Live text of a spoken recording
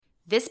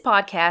This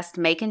podcast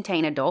may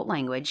contain adult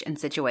language and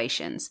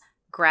situations,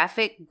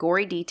 graphic,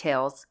 gory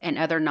details, and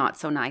other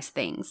not-so-nice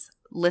things.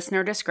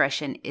 Listener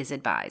discretion is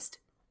advised.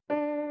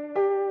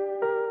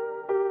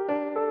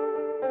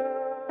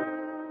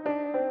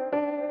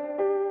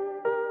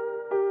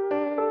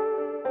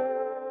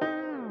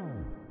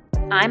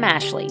 I'm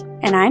Ashley.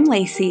 And I'm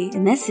Lacey,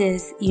 and this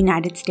is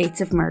United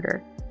States of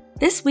Murder.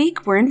 This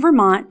week, we're in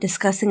Vermont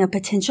discussing a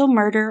potential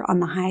murder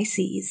on the high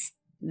seas.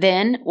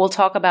 Then we'll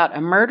talk about a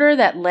murder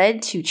that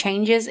led to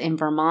changes in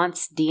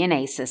Vermont's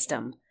DNA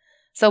system.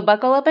 So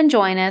buckle up and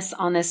join us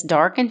on this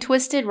dark and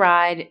twisted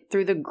ride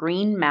through the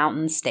Green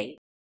Mountain State.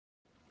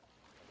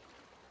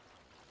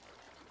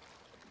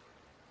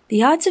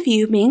 The odds of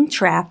you being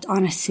trapped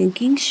on a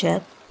sinking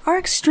ship are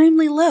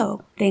extremely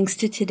low thanks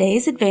to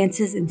today's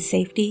advances in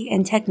safety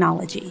and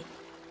technology.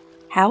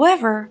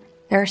 However,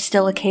 there are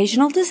still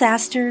occasional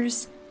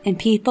disasters and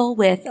people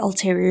with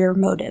ulterior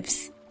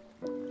motives.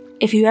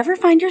 If you ever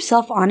find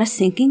yourself on a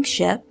sinking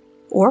ship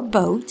or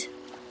boat,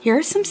 here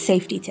are some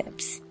safety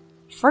tips.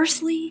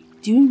 Firstly,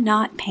 do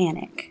not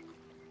panic.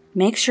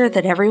 Make sure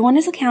that everyone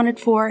is accounted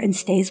for and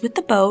stays with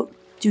the boat.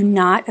 Do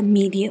not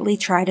immediately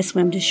try to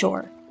swim to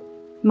shore.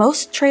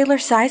 Most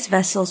trailer-sized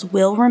vessels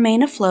will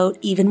remain afloat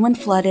even when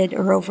flooded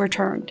or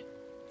overturned.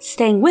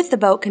 Staying with the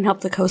boat can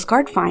help the Coast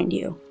Guard find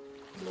you.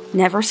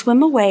 Never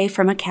swim away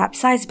from a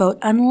capsized boat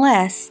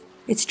unless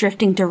it's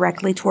drifting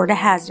directly toward a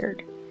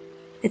hazard.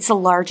 It's the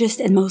largest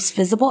and most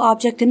visible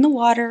object in the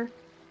water.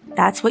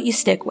 That's what you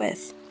stick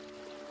with.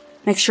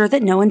 Make sure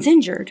that no one's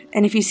injured,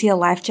 and if you see a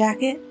life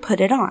jacket,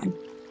 put it on.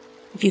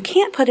 If you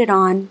can't put it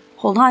on,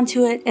 hold on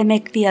to it and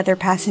make the other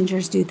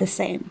passengers do the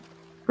same.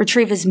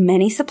 Retrieve as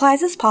many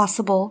supplies as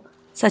possible,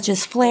 such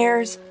as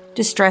flares,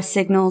 distress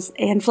signals,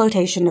 and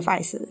flotation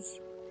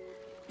devices.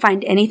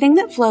 Find anything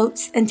that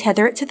floats and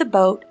tether it to the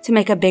boat to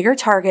make a bigger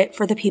target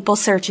for the people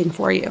searching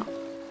for you.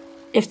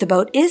 If the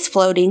boat is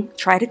floating,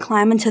 try to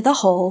climb into the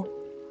hull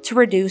to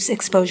reduce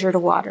exposure to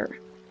water.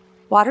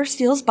 Water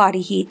steals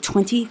body heat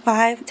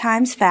 25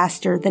 times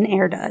faster than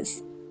air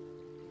does.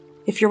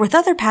 If you're with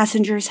other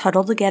passengers,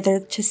 huddle together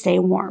to stay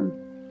warm.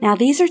 Now,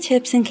 these are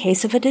tips in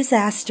case of a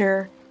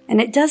disaster,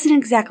 and it doesn't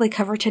exactly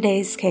cover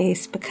today's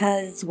case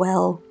because,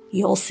 well,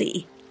 you'll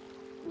see.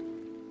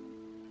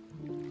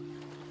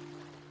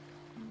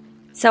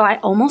 So I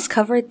almost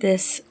covered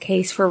this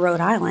case for Rhode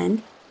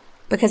Island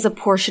because a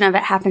portion of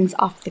it happens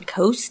off the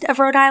coast of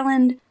Rhode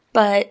Island,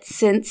 but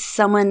since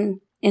someone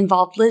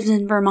involved lives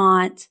in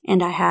Vermont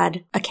and I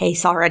had a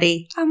case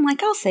already, I'm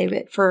like, I'll save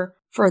it for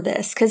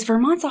this because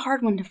Vermont's a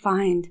hard one to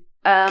find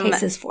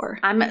cases for.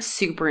 I'm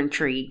super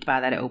intrigued by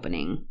that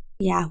opening.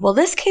 Yeah, well,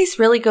 this case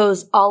really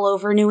goes all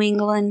over New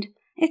England.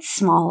 It's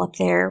small up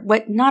there,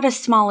 but not as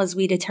small as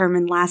we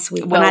determined last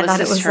week when I thought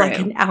it was like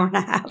an hour and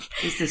a half.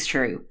 This is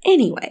true.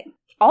 Anyway.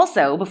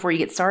 Also, before you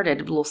get started,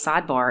 a little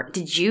sidebar.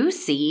 Did you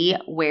see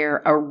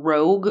where a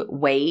rogue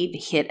wave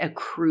hit a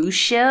cruise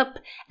ship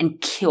and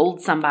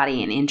killed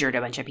somebody and injured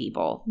a bunch of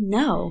people?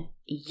 No.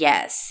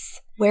 Yes.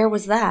 Where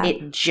was that?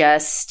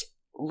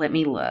 Let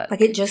me look.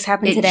 Like it just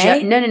happened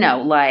today?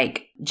 No.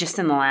 Like just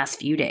in the last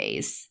few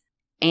days.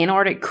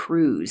 Antarctic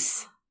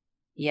cruise.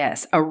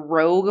 Yes. A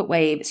rogue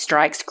wave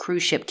strikes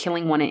cruise ship,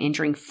 killing one and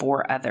injuring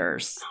 4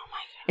 others. Oh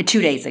my God.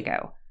 2 days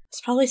ago.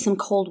 It's probably some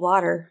cold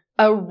water.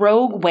 A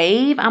rogue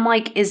wave? I'm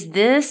like, is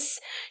this?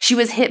 She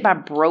was hit by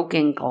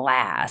broken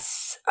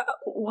glass.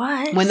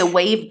 What? When the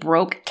wave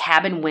broke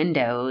cabin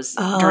windows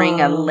during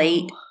a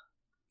late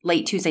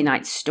Tuesday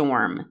night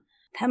storm.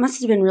 That must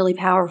have been really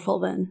powerful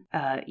then.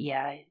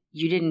 Yeah.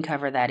 You didn't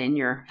cover that in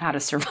your How to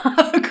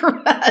Survive a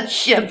Crash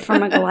Ship.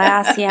 From a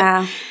glass,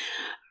 yeah.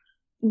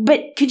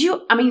 But could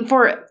you,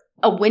 for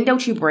a window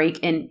to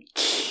break and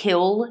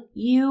kill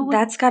you?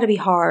 That's got to be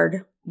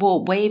hard.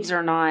 Well, waves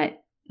are not,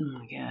 oh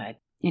my God.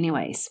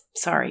 Anyways,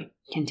 sorry.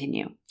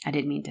 Continue. I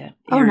didn't mean to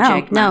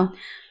interject. No.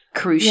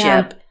 Cruise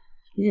ship.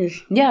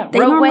 Yeah. They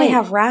normally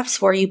have rafts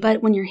for you,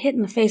 but when you're hit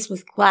in the face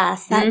with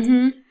glass,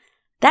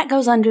 that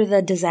goes under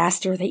the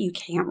disaster that you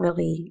can't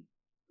really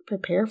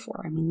prepare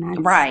for. That's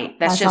right.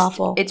 That's just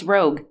awful. It's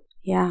rogue.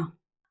 Yeah.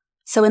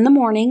 So in the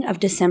morning of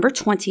December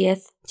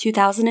 20th,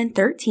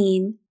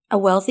 2013, a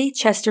wealthy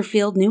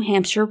Chesterfield, New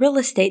Hampshire real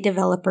estate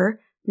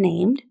developer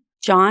named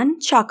John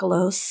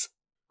Chakalos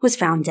was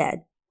found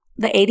dead.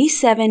 The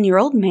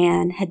 87-year-old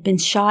man had been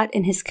shot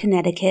in his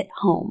Connecticut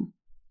home.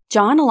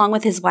 John, along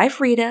with his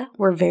wife Rita,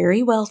 were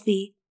very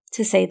wealthy,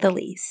 to say the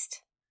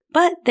least.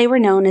 But they were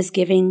known as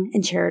giving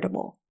and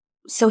charitable.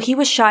 So he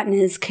was shot in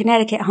his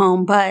Connecticut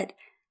home, but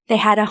they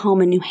had a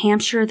home in New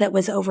Hampshire that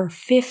was over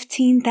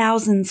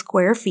 15,000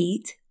 square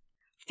feet.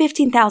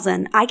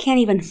 15,000. I can't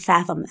even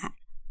fathom that.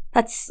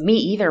 That's me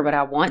either, but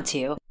I want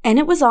to. And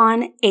it was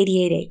on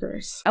 88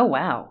 acres. Oh,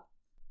 wow.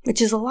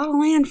 Which is a lot of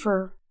land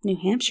for New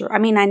Hampshire. I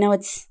know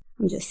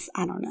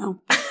I don't know.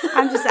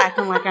 I'm just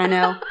acting like I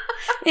know.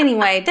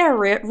 Anyway, they're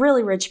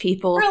really rich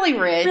people. Really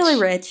rich.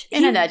 Really rich.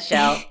 In a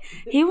nutshell.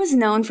 He was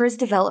known for his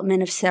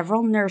development of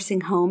several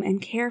nursing home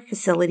and care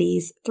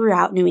facilities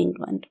throughout New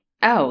England.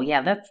 Oh,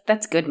 yeah,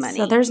 that's good money.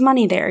 So there's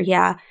money there,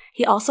 yeah.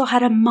 He also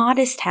had a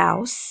modest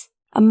house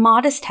a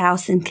modest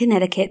house in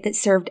Connecticut that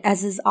served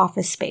as his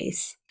office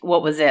space.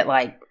 What was it,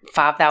 like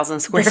 5,000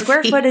 square feet? The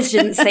square footage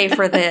didn't say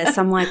for this.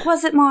 I'm like,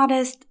 was it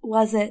modest?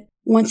 Was it?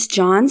 Once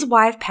John's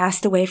wife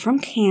passed away from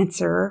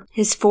cancer,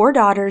 his 4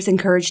 daughters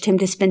encouraged him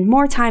to spend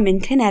more time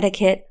in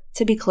Connecticut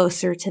to be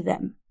closer to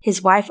them.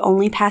 His wife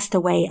only passed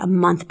away a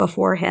month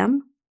before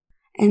him.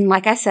 And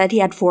like I said, he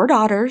had 4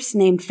 daughters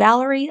named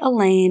Valerie,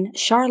 Elaine,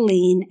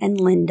 Charlene,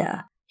 and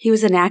Linda. He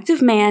was an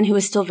active man who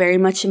was still very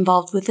much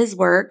involved with his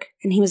work,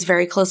 and he was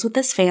very close with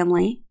his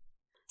family.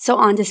 So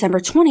on December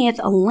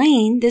 20th,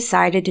 Elaine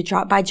decided to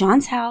drop by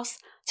John's house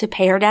to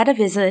pay her dad a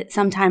visit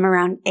sometime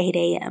around 8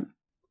 a.m.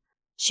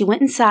 She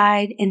went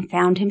inside and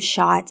found him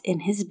shot in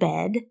his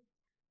bed.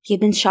 He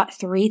had been shot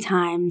 3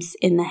 times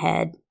in the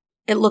head.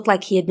 It looked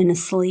like he had been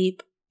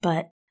asleep,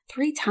 but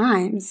 3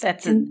 times.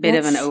 That's a bit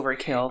of an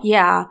overkill.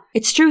 Yeah.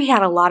 It's true he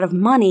had a lot of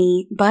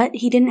money, but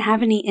he didn't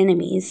have any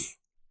enemies.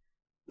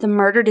 The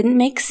murder didn't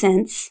make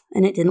sense,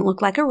 and it didn't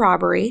look like a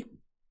robbery.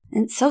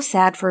 And it's so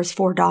sad for his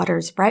 4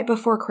 daughters right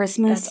before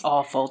Christmas. That's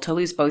awful, to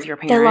lose both your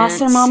parents. They lost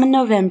their mom in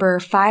November.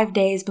 5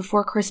 days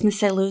before Christmas,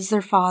 they lose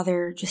their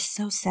father. Just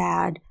so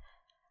sad.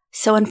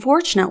 So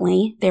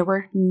unfortunately, there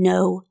were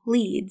no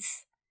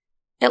leads,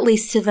 at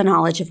least to the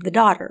knowledge of the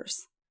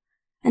daughters.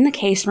 And the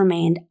case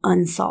remained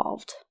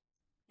unsolved.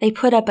 They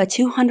put up a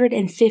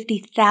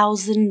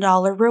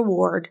 $250,000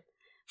 reward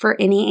for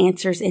any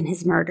answers in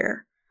his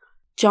murder.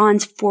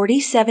 John's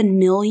 $47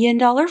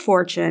 million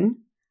fortune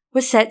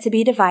was set to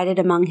be divided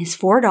among his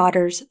 4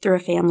 daughters through a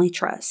family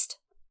trust.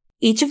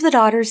 Each of the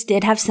daughters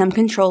did have some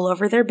control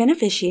over their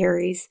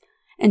beneficiaries,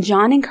 and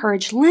John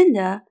encouraged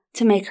Linda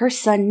to make her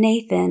son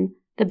Nathan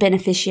the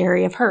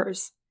beneficiary of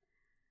hers.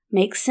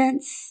 Makes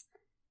sense.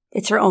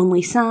 It's her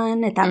only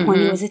son. At that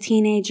point, he was a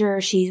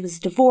teenager. She was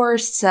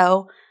divorced,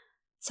 so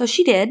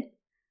she did.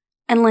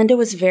 And Linda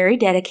was very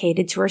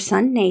dedicated to her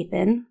son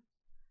Nathan.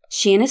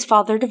 She and his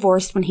father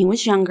divorced when he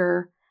was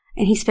younger,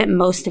 and he spent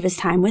most of his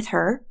time with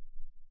her.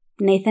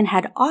 Nathan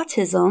had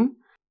autism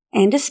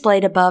and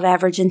displayed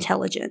above-average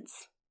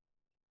intelligence.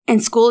 In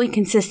school, he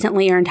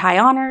consistently earned high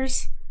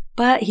honors,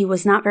 but he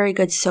was not very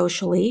good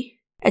socially.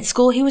 At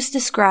school, he was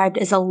described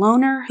as a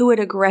loner who would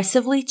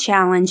aggressively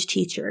challenge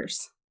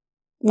teachers.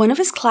 One of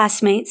his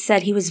classmates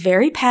said he was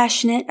very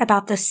passionate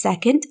about the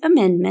Second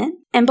Amendment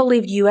and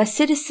believed U.S.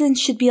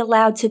 citizens should be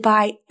allowed to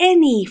buy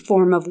any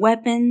form of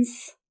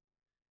weapons,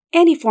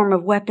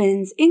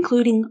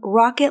 including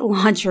rocket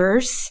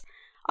launchers,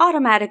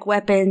 automatic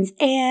weapons,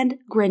 and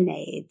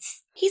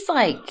grenades. He's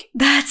like,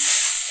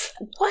 that's...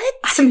 what?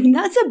 I mean,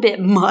 that's a bit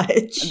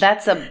much.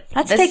 That's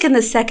taking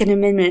the Second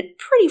Amendment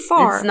pretty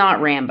far. It's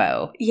not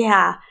Rambo.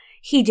 Yeah.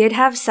 He did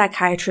have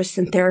psychiatrists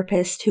and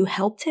therapists who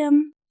helped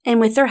him, and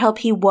with their help,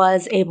 he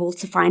was able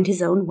to find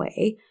his own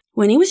way.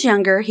 When he was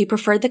younger, he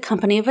preferred the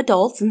company of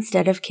adults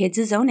instead of kids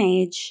his own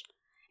age,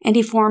 and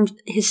he formed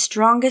his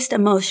strongest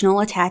emotional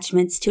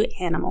attachments to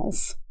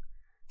animals.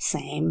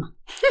 Same.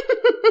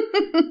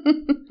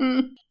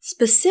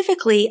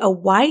 Specifically, a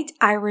white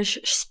Irish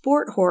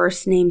sport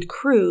horse named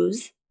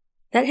Cruz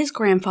that his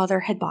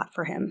grandfather had bought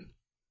for him.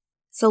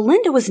 So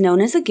Linda was known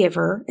as a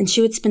giver, and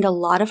she would spend a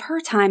lot of her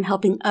time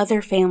helping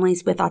other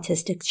families with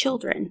autistic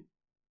children.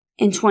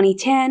 In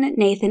 2010,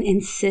 Nathan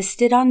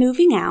insisted on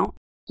moving out.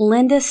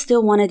 Linda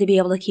still wanted to be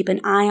able to keep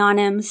an eye on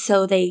him,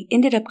 so they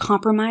ended up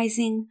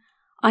compromising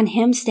on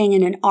him staying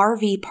in an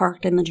RV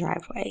parked in the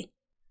driveway.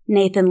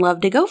 Nathan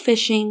loved to go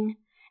fishing,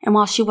 and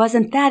while she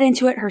wasn't that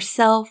into it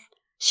herself,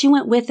 she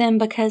went with him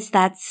because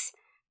that's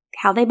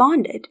how they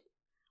bonded.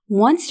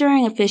 Once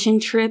during a fishing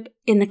trip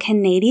in the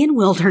Canadian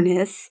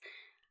wilderness,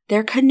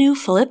 their canoe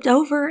flipped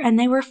over and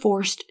they were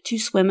forced to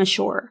swim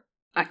ashore.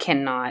 I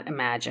cannot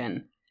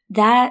imagine.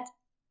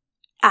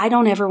 I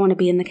don't ever want to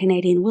be in the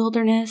Canadian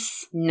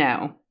wilderness.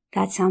 No.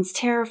 That sounds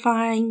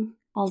terrifying.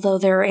 Although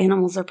their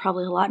animals are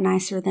probably a lot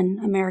nicer than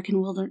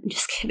American wilderness.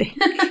 Just kidding.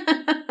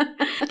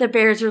 The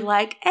bears are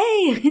like,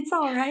 hey, it's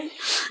all right.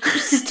 You're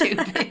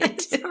stupid.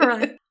 It's all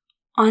right.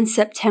 On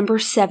September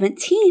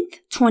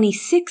 17th,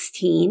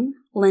 2016,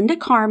 Linda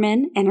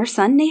Carman and her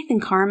son Nathan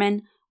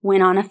Carman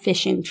went on a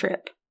fishing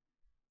trip.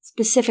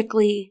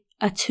 Specifically,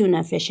 a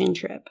tuna fishing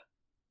trip.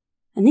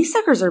 And these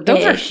suckers are big.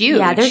 Those are huge.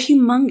 Yeah, they're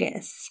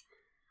humongous.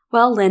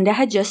 Well, Linda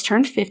had just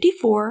turned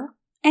 54,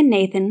 and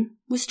Nathan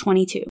was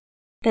 22.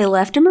 They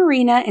left a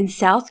marina in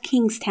South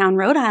Kingstown,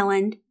 Rhode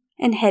Island,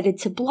 and headed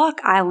to Block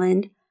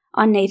Island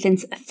on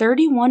Nathan's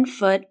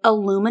 31-foot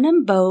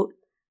aluminum boat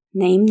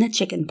named the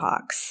Chicken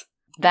Pox.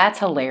 That's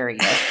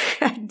hilarious.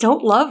 I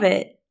don't love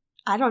it.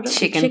 I don't know.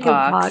 Chicken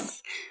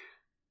pox.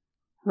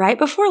 Right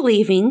before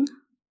leaving,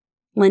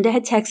 Linda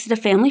had texted a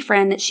family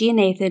friend that she and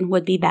Nathan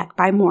would be back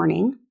by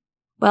morning.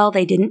 Well,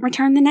 they didn't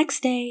return the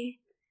next day,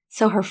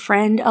 so her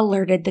friend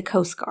alerted the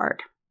Coast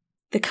Guard.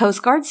 The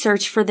Coast Guard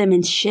searched for them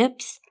in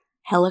ships,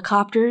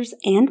 helicopters,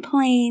 and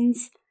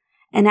planes,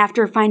 and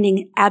after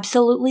finding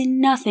absolutely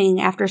nothing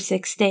after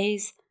 6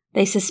 days,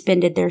 they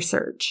suspended their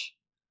search.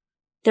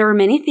 There were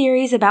many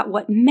theories about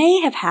what may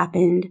have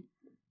happened,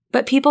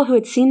 but people who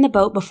had seen the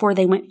boat before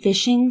they went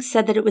fishing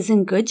said that it was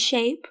in good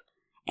shape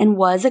and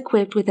was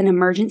equipped with an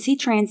emergency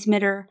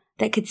transmitter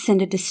that could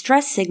send a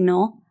distress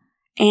signal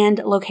and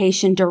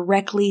location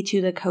directly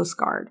to the Coast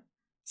Guard.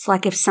 So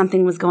like if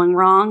something was going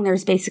wrong,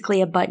 there's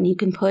basically a button you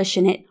can push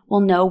and it will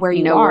know where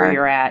you are. Where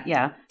you're at,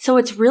 yeah. So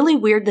it's really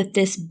weird that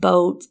this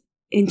boat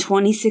in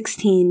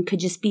 2016 could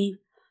just be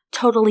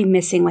totally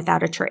missing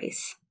without a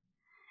trace.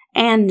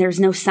 And there's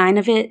no sign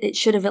of it. It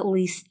should have at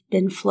least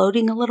been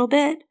floating a little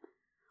bit,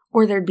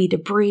 or there'd be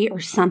debris or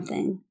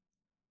something.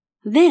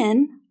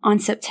 Then, on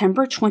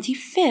September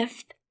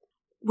 25th,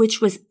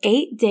 which was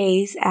 8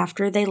 days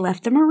after they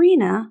left the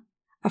marina,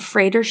 a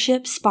freighter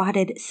ship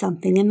spotted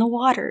something in the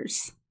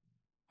waters.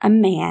 A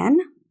man,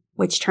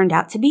 which turned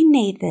out to be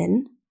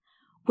Nathan,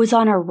 was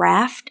on a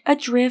raft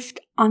adrift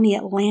on the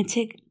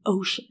Atlantic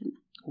Ocean.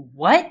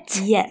 What?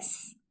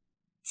 Yes.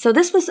 So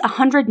this was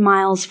 100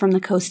 miles from the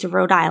coast of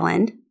Rhode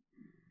Island.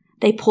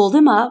 They pulled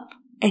him up,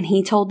 and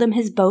he told them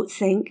his boat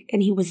sank,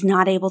 and he was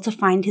not able to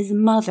find his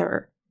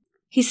mother.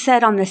 He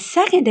said on the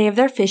second day of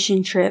their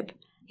fishing trip,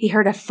 he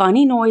heard a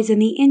funny noise in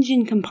the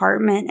engine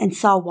compartment and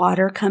saw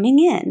water coming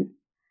in.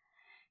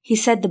 He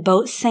said the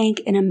boat sank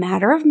in a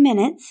matter of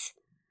minutes,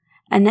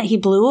 and that he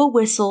blew a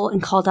whistle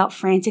and called out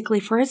frantically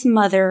for his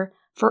mother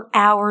for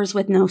hours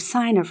with no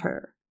sign of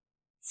her.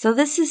 So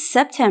this is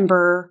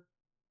September,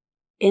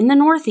 in the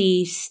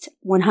Northeast,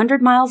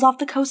 100 miles off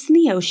the coast in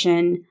the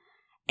ocean,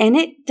 and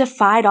it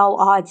defied all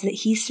odds that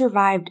he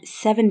survived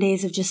 7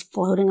 days of just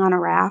floating on a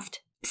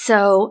raft.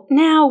 So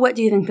now what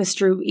do you think this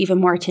drew even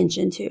more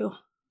attention to?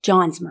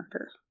 John's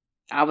murder.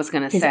 I was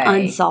going to His say.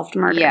 unsolved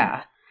murder.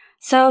 Yeah.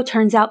 So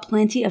turns out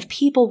plenty of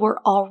people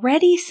were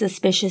already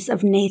suspicious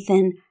of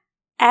Nathan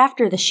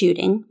after the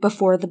shooting,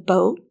 before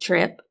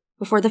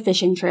the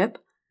fishing trip.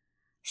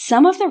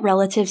 Some of the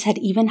relatives had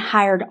even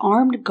hired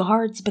armed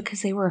guards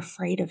because they were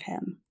afraid of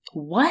him.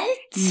 What?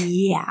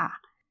 Yeah.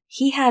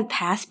 He had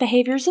past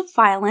behaviors of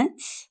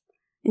violence,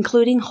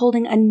 including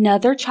holding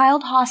another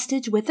child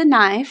hostage with a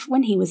knife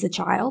when he was a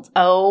child.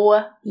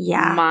 Oh,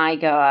 yeah. My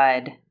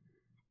God.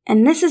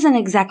 And this isn't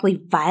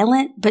exactly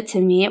violent, but to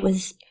me it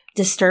was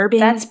disturbing.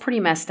 That's pretty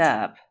messed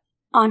up.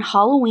 On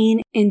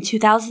Halloween in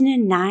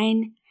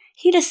 2009,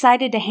 he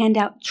decided to hand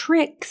out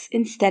tricks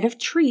instead of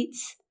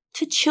treats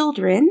to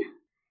children.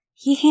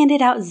 He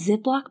handed out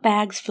Ziploc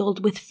bags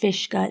filled with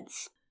fish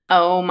guts.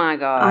 Oh, my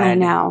God. I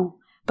know.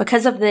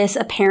 Because of this,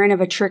 a parent of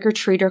a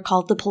trick-or-treater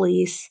called the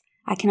police.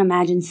 I can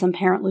imagine some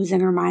parent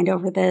losing her mind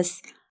over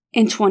this.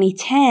 In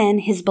 2010,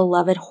 his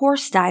beloved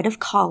horse died of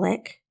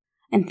colic,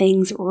 and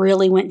things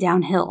really went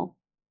downhill.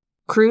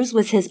 Cruz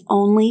was his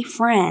only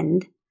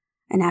friend,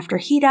 and after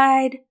he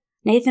died,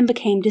 Nathan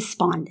became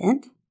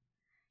despondent.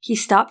 He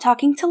stopped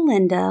talking to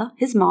Linda,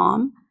 his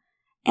mom,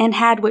 and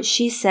had what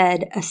she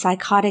said a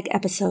psychotic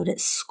episode at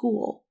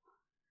school.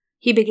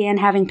 He began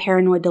having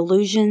paranoid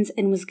delusions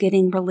and was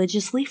getting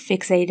religiously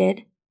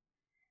fixated.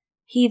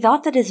 He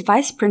thought that his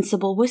vice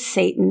principal was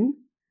Satan,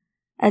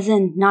 as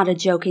in not a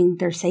joking,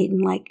 they're Satan,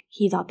 like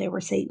he thought they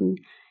were Satan,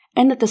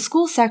 and that the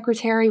school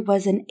secretary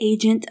was an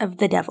agent of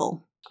the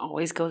devil.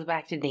 Always goes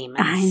back to demons.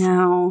 I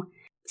know.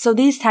 So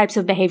these types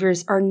of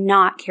behaviors are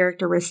not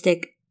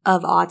characteristic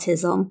of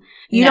autism.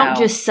 You don't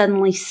just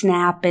suddenly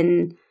snap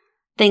and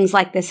things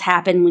like this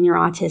happen when you're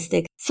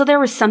autistic. So there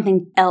was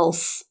something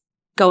else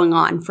going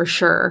on for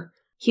sure.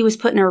 He was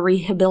put in a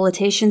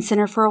rehabilitation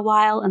center for a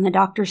while, and the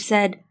doctor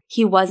said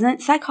he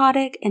wasn't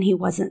psychotic and he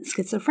wasn't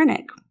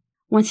schizophrenic.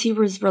 Once he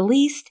was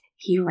released,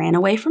 he ran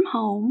away from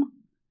home.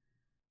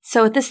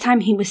 So at this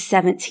time he was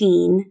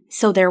 17,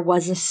 so there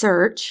was a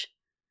search.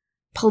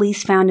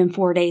 Police found him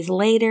 4 days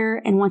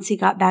later, and once he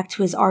got back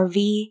to his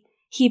RV,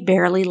 he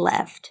barely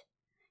left.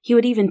 He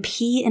would even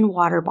pee in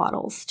water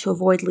bottles to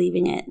avoid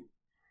leaving it.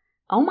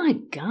 Oh my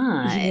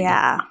God.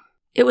 Yeah.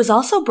 It was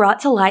also brought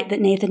to light that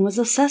Nathan was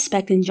a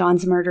suspect in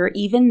John's murder,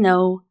 even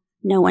though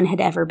no one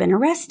had ever been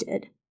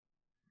arrested.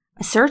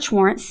 A search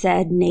warrant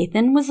said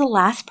Nathan was the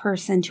last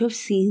person to have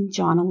seen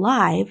John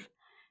alive,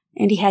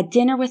 and he had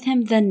dinner with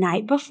him the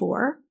night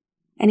before,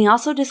 and he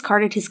also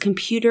discarded his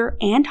computer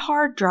and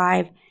hard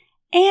drive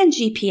and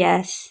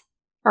GPS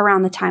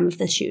around the time of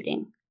the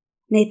shooting.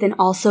 Nathan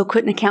also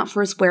couldn't account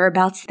for his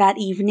whereabouts that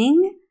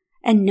evening,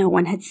 and no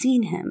one had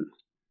seen him.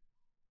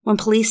 When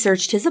police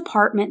searched his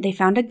apartment, they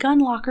found a gun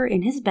locker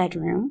in his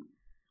bedroom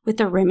with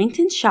a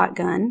Remington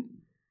shotgun,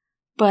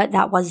 but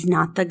that was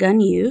not the gun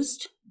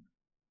used.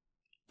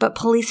 But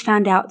police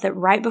found out that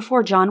right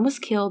before John was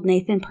killed,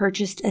 Nathan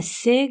purchased a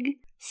Sig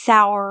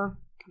Sauer,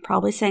 I'm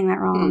probably saying that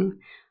wrong,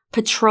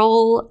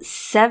 Patrol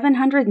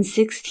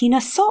 716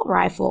 assault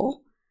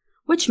rifle,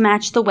 which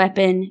matched the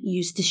weapon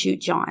used to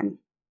shoot John.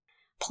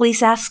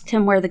 Police asked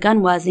him where the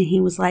gun was, and he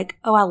was like,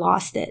 "Oh, I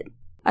lost it.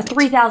 A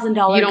 $3,000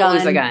 gun. You don't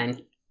lose a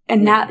gun."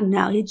 And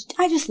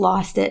I just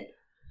lost it.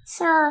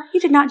 Sir, you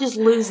did not just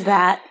lose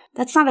that.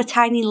 That's not a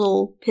tiny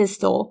little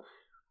pistol.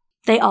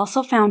 They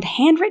also found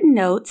handwritten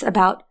notes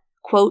about,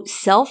 quote,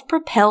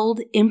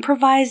 self-propelled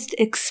improvised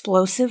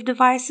explosive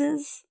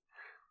devices.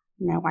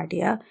 No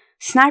idea.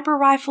 Sniper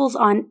rifles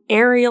on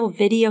aerial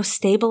video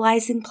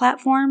stabilizing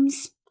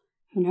platforms.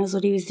 Who knows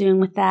what he was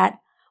doing with that?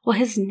 Well,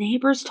 his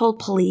neighbors told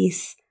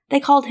police they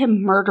called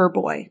him Murder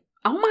Boy.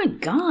 Oh, my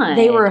God.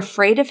 They were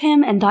afraid of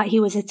him and thought he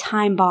was a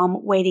time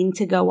bomb waiting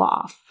to go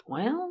off.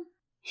 Well,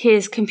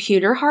 his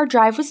computer hard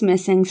drive was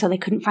missing, so they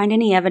couldn't find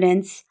any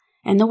evidence,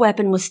 and the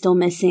weapon was still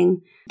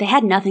missing. They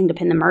had nothing to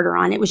pin the murder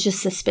on. It was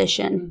just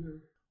suspicion. mm-hmm.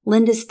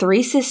 Linda's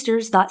 3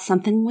 sisters thought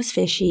something was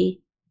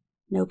fishy.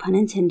 No pun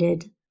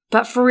intended.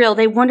 But for real,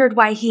 they wondered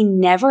why he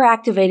never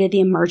activated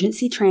the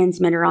emergency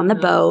transmitter on the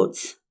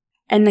boat.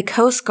 And the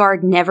Coast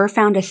Guard never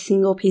found a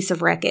single piece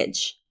of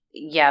wreckage.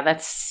 Yeah,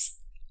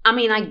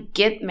 I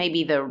get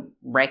maybe the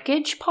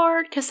wreckage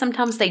part because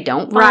sometimes they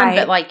don't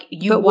find, but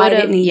you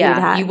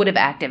would have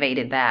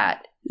activated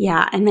that.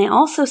 Yeah, and they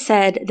also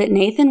said that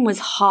Nathan was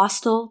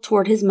hostile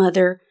toward his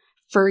mother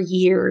for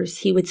years.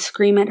 He would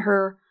scream at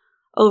her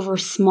over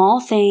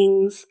small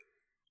things,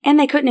 and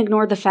they couldn't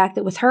ignore the fact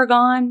that with her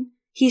gone,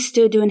 he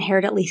stood to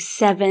inherit at least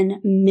 $7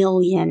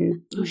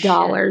 million.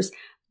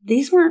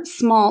 These weren't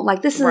small.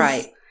 This is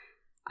right.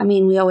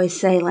 We always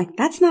say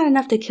that's not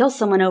enough to kill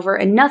someone over,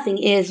 and nothing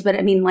is. But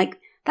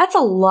that's a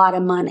lot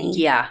of money.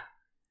 Yeah.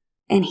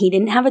 And he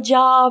didn't have a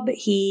job.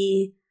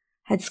 He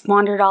had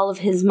squandered all of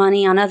his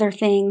money on other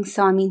things.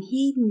 So,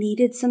 he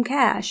needed some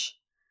cash.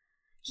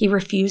 He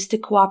refused to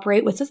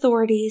cooperate with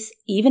authorities,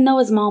 even though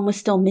his mom was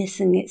still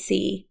missing at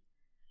sea.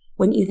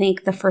 Wouldn't you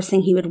think the first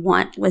thing he would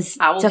want was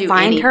to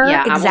find her?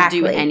 Yeah, exactly.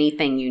 I will do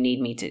anything you need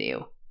me to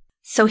do.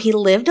 So he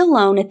lived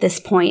alone at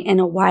this point in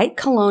a white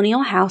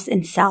colonial house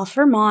in South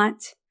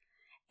Vermont.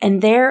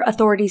 And there,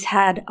 authorities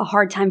had a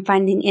hard time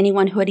finding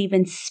anyone who had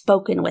even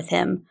spoken with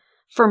him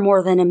for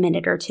more than a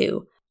minute or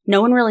two.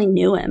 No one really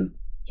knew him.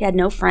 He had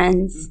no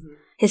friends. Mm-hmm.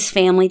 His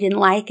family didn't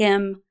like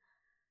him.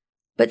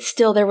 But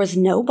still, there was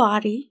no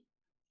body.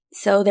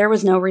 So there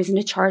was no reason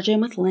to charge him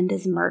with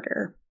Linda's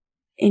murder.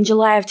 In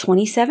July of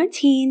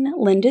 2017,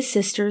 Linda's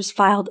sisters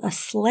filed a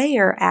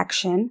slayer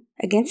action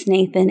against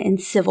Nathan in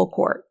civil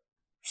court.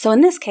 So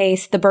in this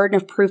case, the burden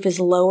of proof is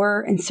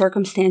lower and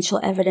circumstantial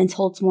evidence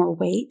holds more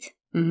weight.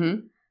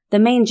 Mm-hmm. The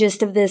main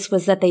gist of this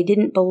was that they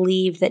didn't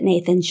believe that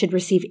Nathan should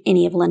receive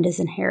any of Linda's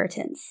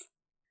inheritance.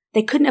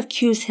 They couldn't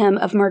accuse him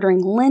of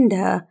murdering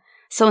Linda,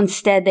 so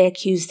instead they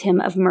accused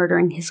him of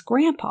murdering his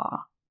grandpa,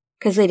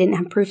 because they didn't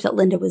have proof that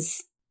Linda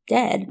was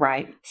dead.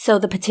 Right. So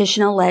the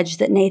petition alleged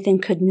that Nathan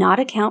could not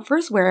account for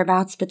his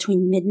whereabouts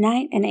between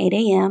midnight and 8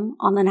 a.m.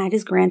 on the night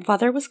his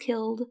grandfather was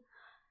killed,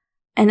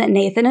 and that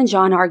Nathan and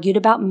John argued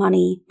about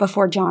money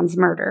before John's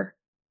murder.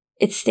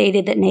 It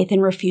stated that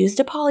Nathan refused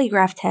a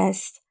polygraph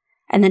test,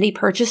 and that he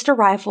purchased a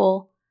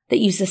rifle that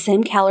used the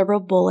same caliber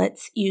of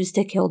bullets used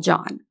to kill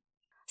John.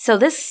 So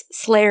this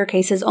slayer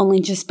case has only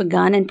just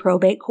begun in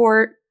probate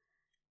court,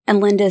 and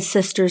Linda's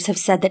sisters have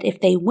said that if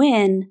they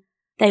win,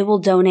 they will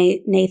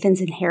donate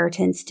Nathan's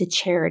inheritance to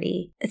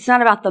charity. It's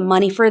not about the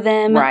money for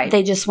them. Right.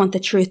 They just want the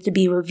truth to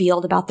be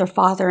revealed about their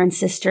father and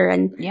sister,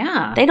 and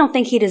yeah, they don't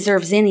think he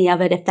deserves any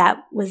of it if that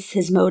was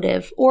his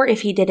motive, or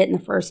if he did it in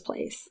the first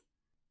place.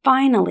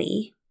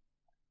 Finally,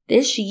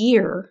 this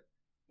year,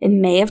 in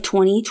May of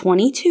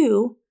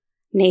 2022,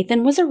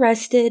 Nathan was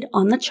arrested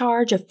on the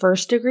charge of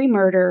first-degree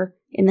murder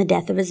in the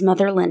death of his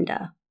mother,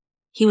 Linda.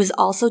 He was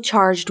also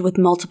charged with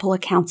multiple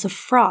accounts of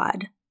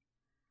fraud.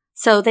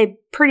 So they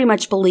pretty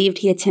much believed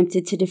he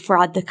attempted to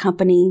defraud the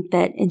company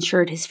that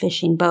insured his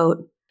fishing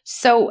boat.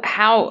 So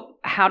how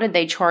did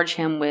they charge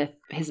him with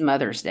his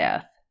mother's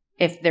death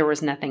if there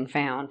was nothing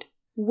found?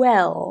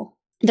 Well,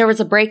 there was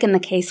a break in the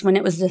case when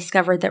it was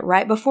discovered that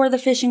right before the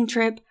fishing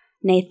trip,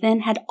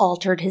 Nathan had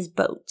altered his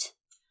boat.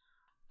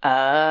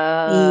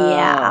 Oh.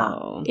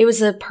 Yeah. It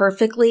was a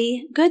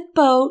perfectly good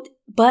boat,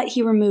 but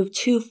he removed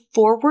 2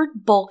 forward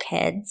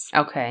bulkheads.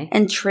 Okay.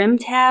 And trim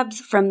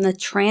tabs from the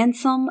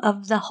transom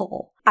of the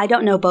hull. I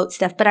don't know boat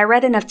stuff, but I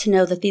read enough to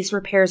know that these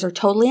repairs are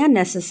totally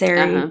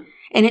unnecessary. Uh-huh.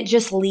 And it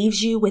just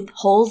leaves you with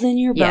holes in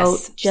your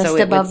boat just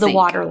above the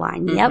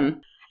waterline. Mm-hmm.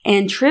 Yep.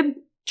 And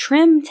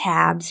trim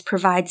tabs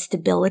provide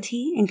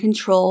stability and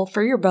control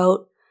for your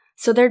boat,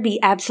 so there'd be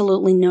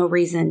absolutely no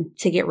reason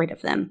to get rid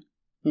of them.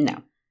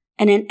 No.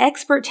 And an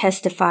expert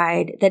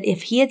testified that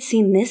if he had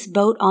seen this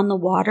boat on the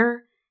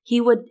water, he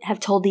would have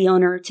told the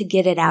owner to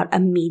get it out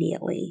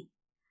immediately.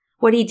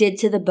 What he did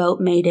to the boat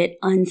made it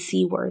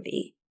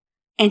unseaworthy.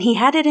 And he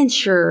had it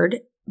insured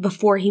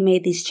before he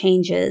made these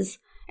changes,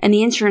 and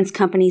the insurance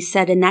company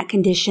said in that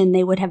condition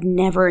they would have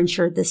never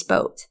insured this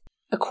boat.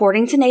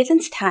 According to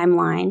Nathan's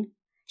timeline,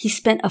 he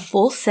spent a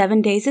full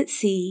 7 days at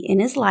sea on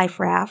his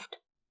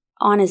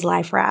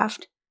life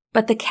raft,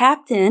 but the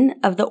captain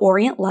of the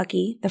Orient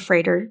Lucky, the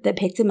freighter that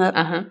picked him up,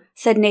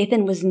 said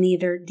Nathan was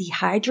neither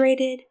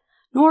dehydrated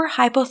nor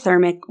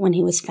hypothermic when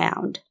he was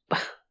found.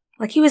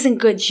 Like, he was in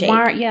good shape.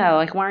 Why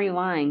are you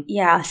lying?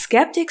 Yeah,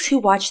 skeptics who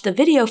watched the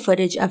video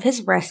footage of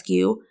his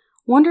rescue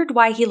wondered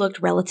why he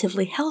looked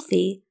relatively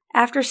healthy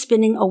after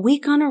spending a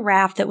week on a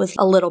raft that was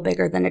a little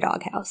bigger than a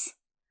doghouse.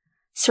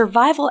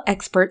 Survival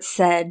experts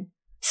said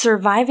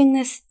surviving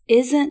this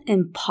isn't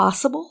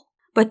impossible,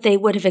 but they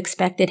would have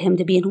expected him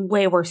to be in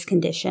way worse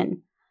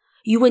condition.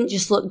 You wouldn't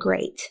just look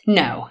great.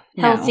 No.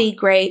 Healthy,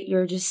 great,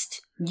 you're just...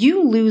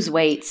 You lose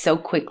weight so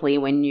quickly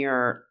when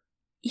you're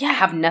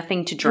have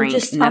nothing to drink,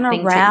 just nothing on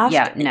a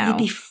raft. no.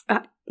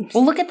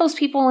 Well, look at those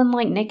people in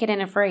like Naked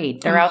and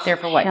Afraid. They're out there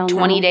for what,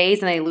 20 days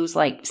and they lose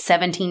like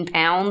 17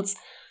 pounds?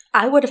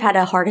 I would have had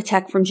a heart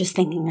attack from just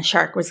thinking a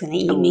shark was going to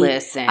eat me.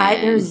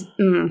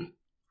 Listen.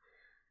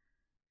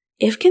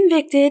 If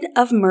convicted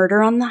of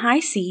murder on the high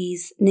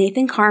seas,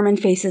 Nathan Carman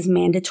faces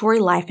mandatory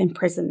life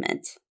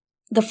imprisonment.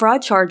 The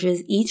fraud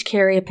charges each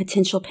carry a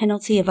potential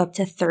penalty of up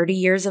to 30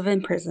 years of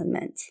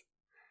imprisonment.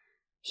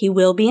 He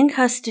will be in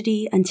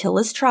custody until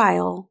his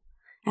trial,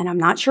 and I'm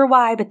not sure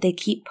why, but they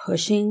keep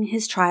pushing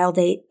his trial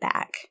date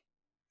back.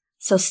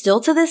 So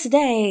still to this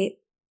day,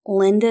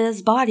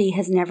 Linda's body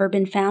has never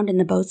been found and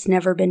the boat's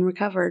never been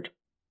recovered.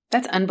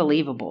 That's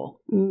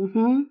unbelievable.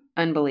 Mm-hmm.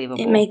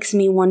 Unbelievable. It makes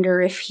me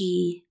wonder if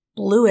he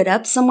blew it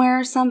up somewhere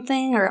or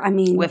something, or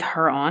with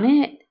her on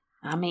it?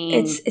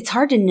 It's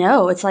hard to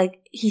know. It's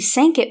like he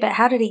sank it, but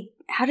how did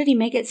he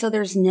make it so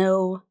there's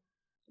no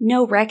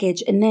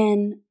wreckage? And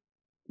then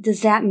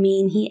does that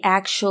mean he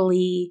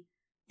actually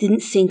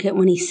didn't sink it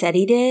when he said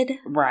he did?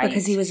 Right.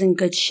 Because he was in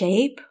good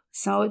shape?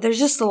 So there's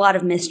just a lot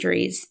of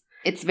mysteries.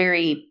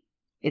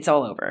 It's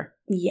all over.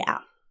 Yeah.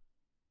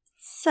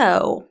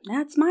 So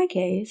that's my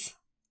case.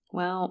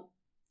 Well,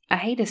 I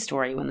hate a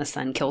story when the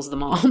son kills the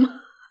mom.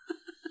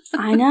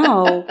 I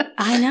know.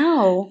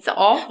 It's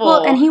awful.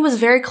 Well, and he was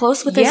very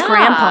close with his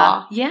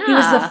grandpa. Yeah. He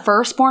was the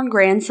firstborn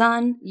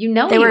grandson.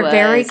 They were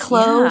very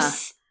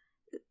close.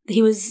 Yeah.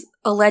 He was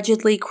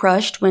allegedly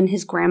crushed when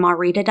his grandma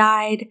Rita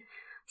died.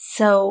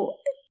 So,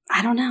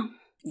 I don't know.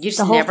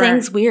 The whole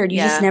thing's weird.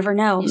 You just never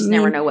know. You just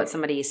never know what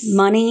somebody's...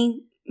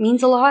 Money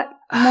means a lot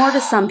more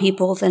to some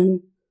people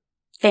than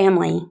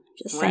family.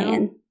 Just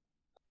saying.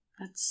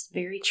 That's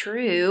very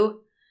true.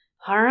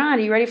 All right. Are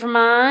you ready for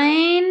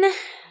mine?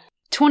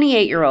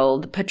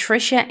 28-year-old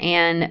Patricia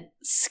Ann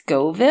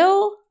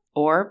Scoville,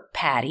 or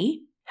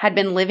Patty, had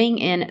been living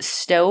in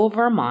Stowe,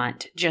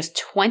 Vermont just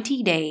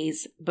 20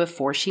 days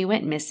before she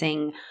went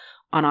missing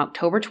on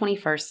October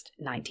 21st,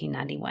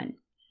 1991.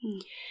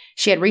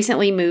 She had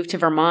recently moved to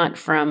Vermont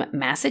from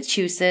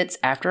Massachusetts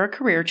after a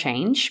career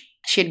change.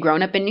 She had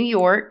grown up in New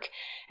York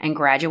and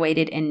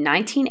graduated in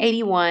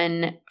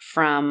 1981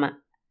 from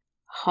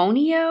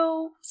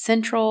Honeo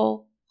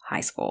Central High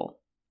School.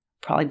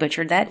 Probably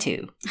butchered that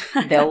too.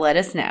 They'll let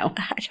us know.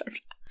 I don't know.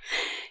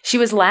 She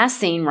was last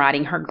seen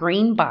riding her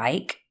green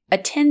bike, a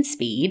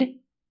 10-speed,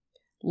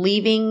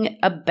 leaving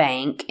a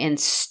bank in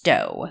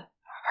Stowe.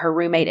 Her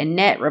roommate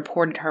Annette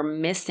reported her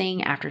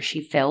missing after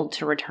she failed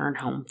to return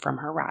home from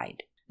her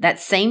ride. That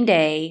same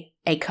day,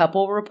 a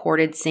couple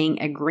reported seeing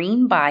a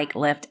green bike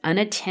left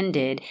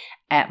unattended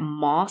at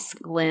Moss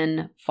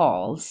Glen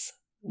Falls,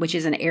 which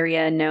is an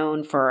area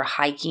known for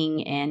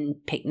hiking and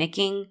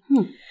picnicking.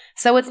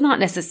 So it's not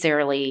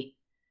necessarily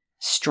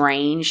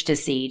strange to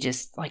see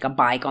just like a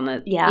bike on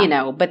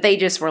the, but they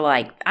just were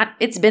like,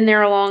 it's been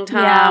there a long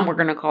time. Yeah. We're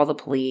going to call the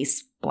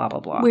police, blah, blah,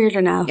 blah. Weird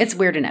enough. It's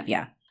weird enough,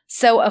 yeah.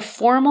 So a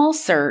formal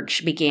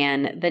search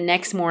began the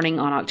next morning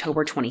on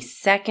October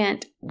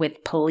 22nd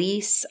with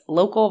police,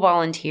 local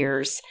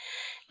volunteers,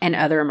 and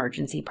other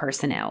emergency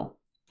personnel.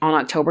 On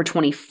October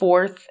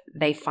 24th,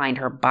 they find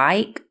her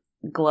bike,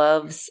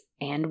 gloves,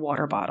 and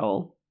water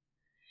bottle.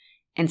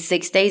 And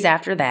 6 days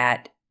after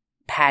that,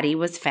 Patty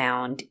was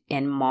found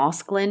in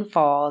Moss Glen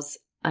Falls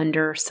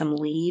under some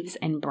leaves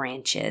and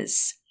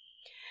branches.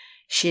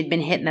 She had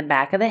been hit in the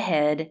back of the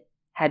head,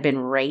 had been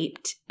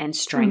raped, and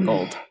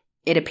strangled.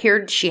 It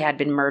appeared she had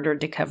been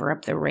murdered to cover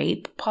up the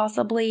rape,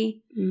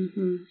 possibly.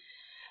 Mm-hmm.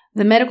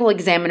 The medical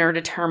examiner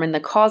determined the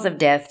cause of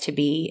death to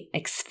be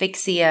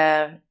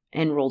asphyxia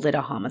and ruled it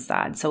a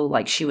homicide. So,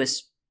 like, she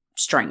was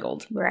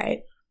strangled.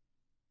 Right.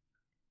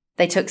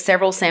 They took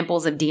several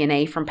samples of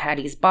DNA from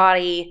Patty's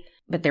body,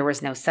 but there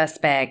was no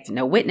suspect,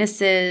 no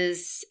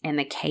witnesses, and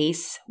the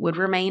case would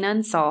remain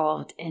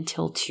unsolved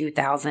until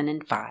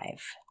 2005.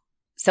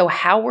 So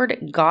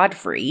Howard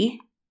Godfrey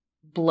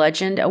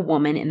bludgeoned a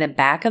woman in the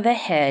back of the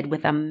head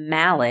with a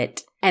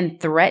mallet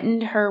and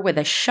threatened her with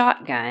a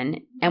shotgun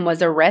and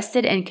was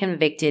arrested and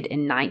convicted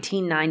in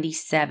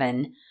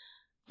 1997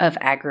 of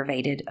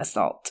aggravated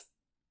assault.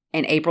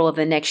 In April of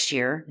the next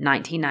year,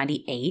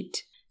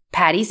 1998,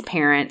 Patty's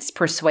parents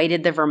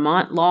persuaded the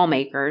Vermont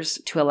lawmakers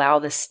to allow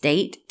the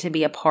state to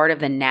be a part of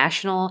the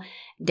national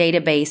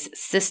database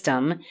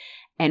system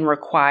and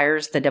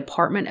requires the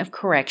Department of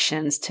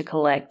Corrections to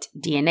collect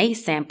DNA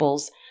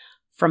samples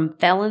from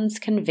felons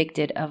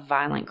convicted of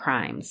violent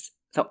crimes.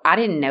 So I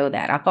didn't know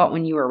that. I thought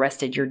when you were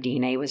arrested, your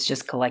DNA was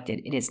just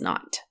collected. It is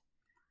not.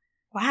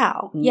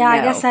 Wow. Yeah, no.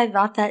 I guess I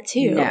thought that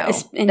too.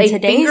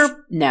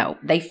 No.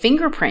 They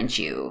fingerprint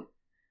you,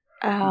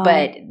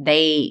 but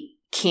they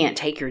can't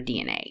take your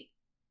DNA.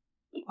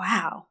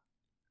 Wow.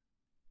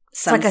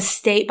 It's like a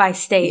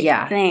state-by-state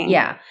thing.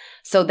 Yeah.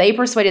 So they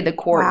persuaded the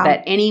court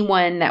that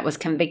anyone that was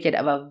convicted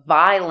of a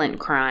violent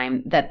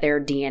crime, that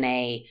their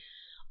DNA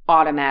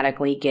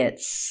automatically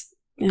gets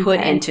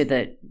put into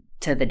the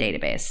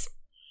database.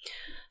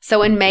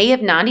 So in May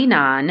of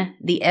 99,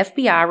 the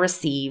FBI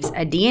receives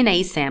a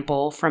DNA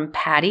sample from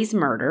Patty's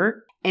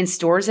murder and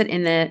stores it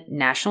in the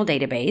national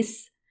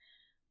database.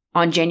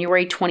 On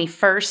January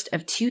 21st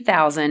of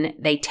 2000,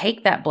 they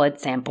take that blood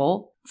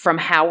sample from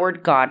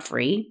Howard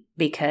Godfrey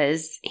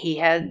because he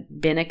had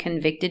been a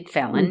convicted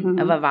felon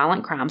of a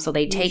violent crime. So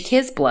they take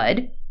his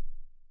blood.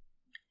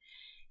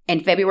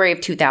 In February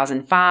of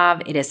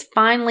 2005, it is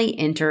finally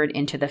entered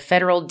into the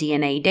federal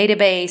DNA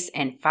database,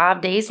 and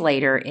 5 days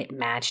later, it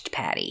matched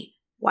Patty.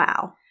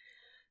 Wow.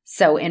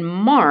 So in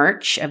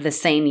March of the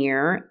same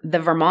year, the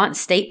Vermont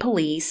State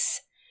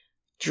Police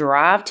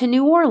drive to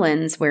New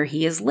Orleans, where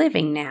he is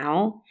living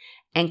now,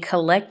 and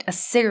collect a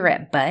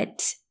cigarette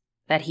butt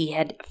that he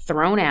had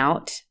thrown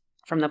out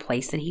from the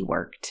place that he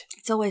worked.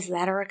 It's always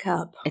that or a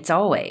cup. It's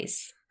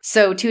always.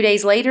 So 2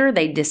 days later,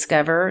 they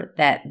discover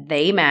that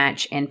they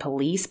match, and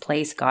police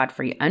place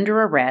Godfrey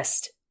under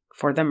arrest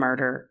for the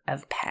murder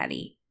of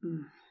Patty.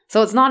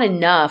 So it's not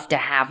enough to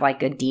have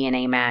like a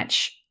DNA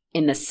match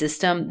in the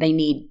system. They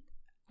need,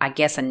 I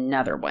guess,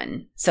 another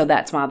one. So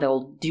that's why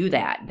they'll do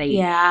that. They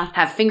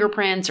have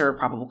fingerprints or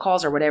probable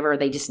cause or whatever.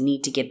 They just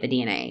need to get the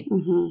DNA.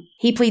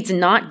 He pleads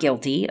not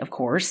guilty, of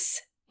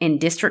course, in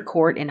district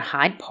court in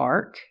Hyde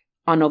Park.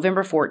 On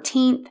November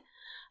 14th,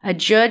 a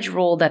judge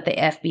ruled that the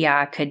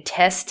FBI could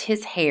test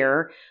his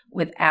hair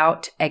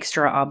without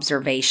extra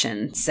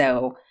observation.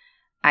 So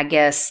I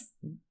guess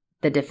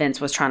the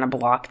defense was trying to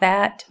block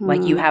that.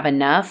 Like, you have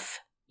enough.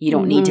 You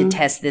don't need to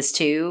test this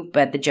too.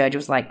 But the judge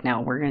was like,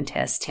 no, we're going to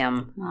test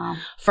him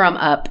from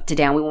up to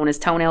down. We want his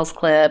toenails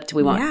clipped.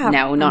 We want,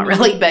 no, not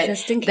really.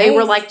 But they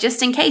were like,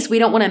 just in case. We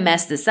don't want to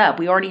mess this up.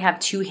 We already have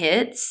 2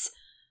 hits.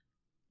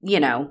 You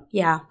know,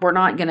 we're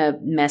not going to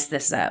mess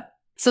this up.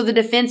 So the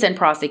defense and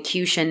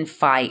prosecution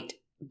fight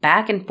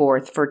back and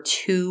forth for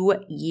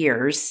 2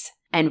 years.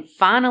 And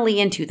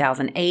finally, in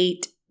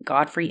 2008,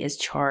 Godfrey is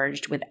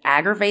charged with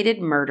aggravated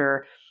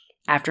murder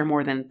after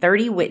more than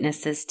 30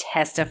 witnesses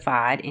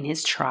testified in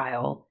his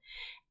trial.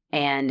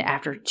 And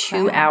after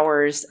 2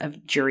 hours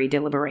of jury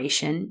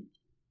deliberation,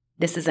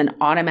 this is an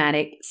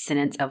automatic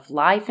sentence of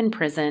life in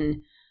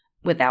prison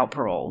without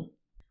parole.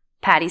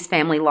 Patty's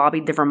family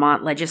lobbied the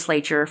Vermont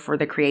legislature for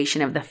the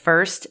creation of the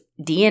first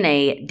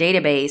DNA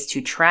database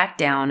to track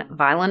down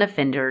violent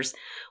offenders,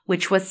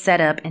 which was set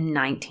up in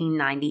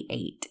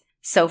 1998.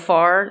 So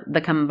far,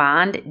 the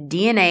Combined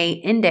DNA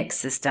Index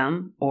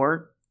System,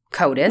 or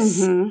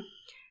CODIS,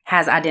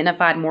 has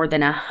identified more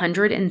than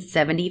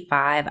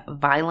 175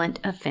 violent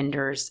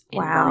offenders in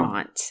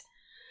Vermont.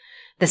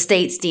 The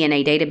state's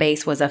DNA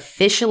database was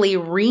officially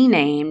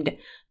renamed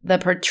the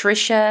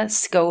Patricia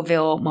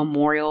Scoville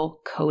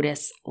Memorial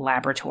CODIS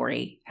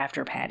Laboratory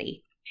after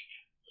Patty.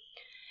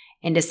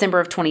 In December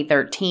of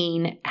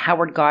 2013,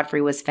 Howard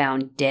Godfrey was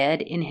found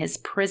dead in his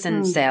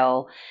prison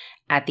cell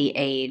at the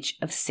age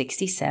of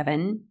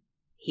 67.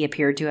 He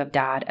appeared to have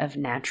died of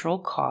natural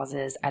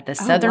causes at the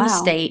Southern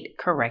State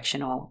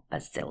Correctional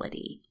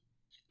Facility.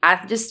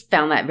 I just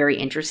found that very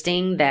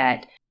interesting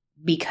that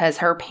because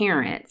her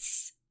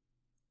parents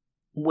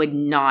would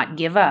not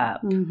give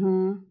up,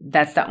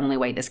 that's the only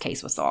way this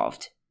case was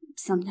solved.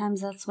 Sometimes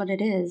that's what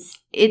it is.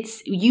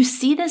 You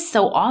see this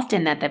so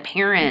often that the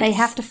parents... They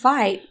have to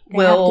fight.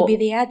 They have to be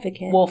the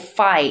advocate. Will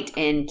fight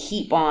and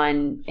keep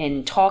on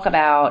and talk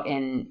about,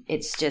 and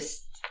it's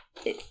just...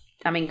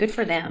 good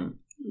for them.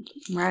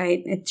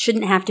 Right. It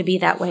shouldn't have to be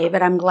that way,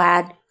 but I'm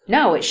glad.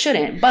 No, it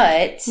shouldn't,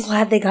 but... I'm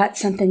glad they got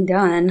something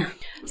done.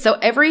 So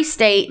every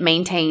state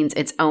maintains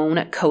its own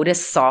CODIS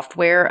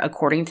software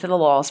according to the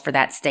laws for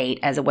that state,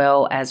 as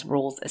well as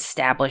rules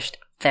established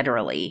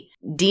federally.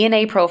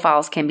 DNA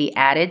profiles can be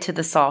added to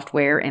the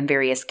software in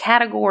various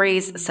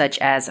categories, such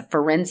as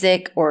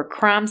forensic or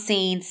crime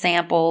scene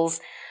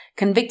samples,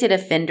 convicted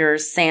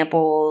offenders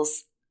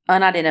samples,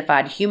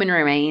 unidentified human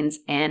remains,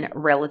 and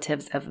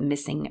relatives of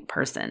missing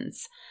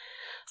persons.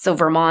 So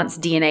Vermont's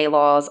DNA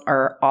laws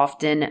are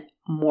often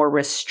more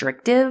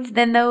restrictive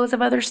than those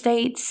of other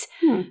states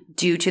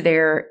due to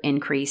their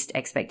increased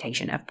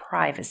expectation of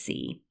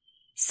privacy.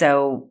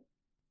 So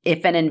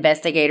if an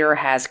investigator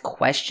has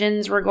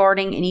questions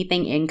regarding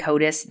anything in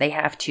CODIS, they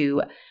have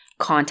to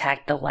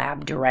contact the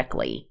lab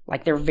directly.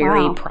 Like, they're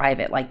very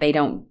private. Like, they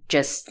don't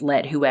just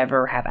let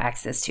whoever have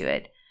access to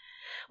it.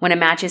 When a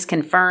match is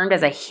confirmed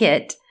as a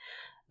hit,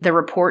 the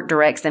report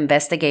directs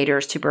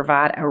investigators to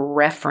provide a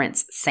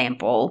reference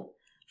sample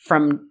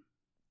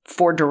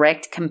for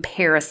direct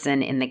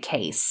comparison in the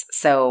case.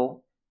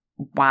 So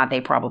why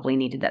they probably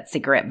needed that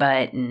cigarette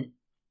butt, and,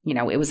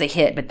 it was a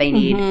hit, but they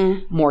need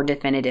more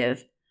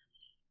definitive.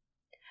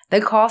 The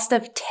cost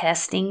of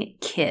testing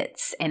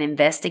kits and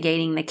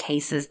investigating the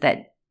cases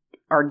that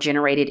are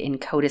generated in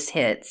CODIS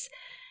hits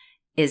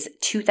is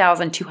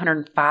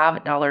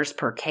 $2,205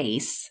 per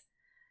case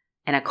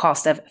and a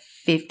cost of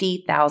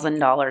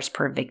 $50,000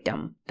 per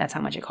victim. That's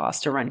how much it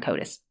costs to run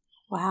CODIS.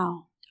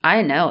 Wow. I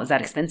didn't know. Is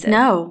that expensive?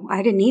 No,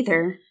 I didn't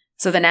either.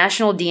 So the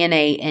National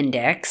DNA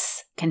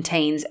Index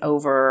contains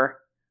over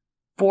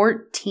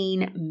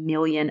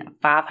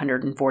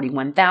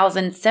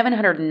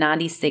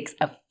 14,541,796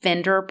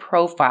 offender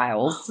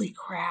profiles. Holy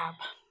crap.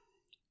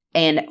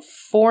 And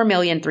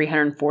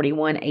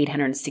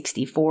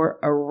 4,341,864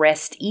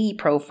 arrestee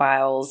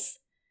profiles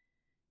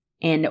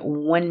and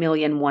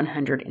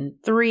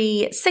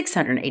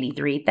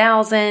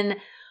 $1,103,683,000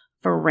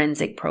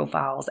 forensic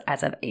profiles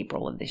as of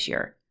April of this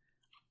year.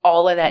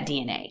 All of that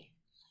DNA.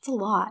 That's a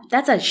lot.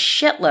 That's a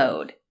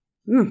shitload.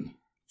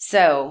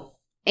 So,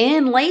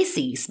 and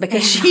Lacey's,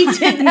 because she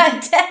did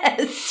that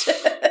test.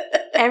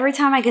 Every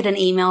time I get an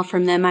email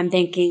from them, I'm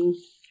thinking,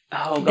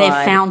 oh, God. They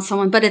found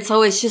someone. But it's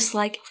always just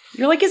like,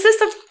 you're like, is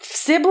this a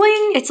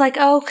sibling? It's like,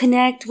 oh,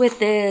 connect with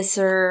this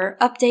or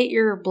update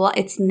your blood.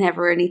 It's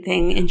never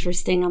anything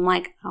interesting. I'm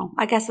like, oh,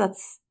 I guess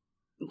that's.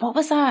 What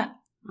was that?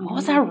 What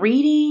was I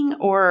reading?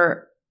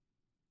 Or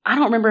I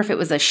don't remember if it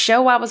was a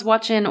show I was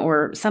watching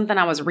or something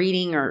I was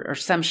reading or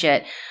some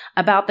shit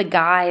about the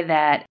guy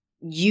that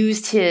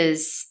used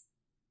his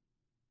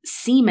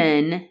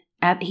semen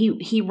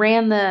he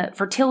ran the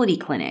fertility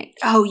clinic.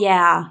 Oh,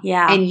 yeah.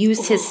 Yeah. And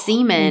used his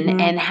semen,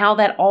 and how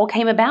that all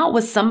came about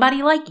was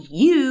somebody like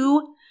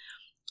you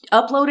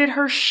uploaded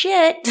her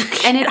shit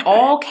and it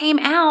all came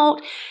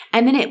out.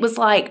 And then it was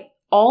like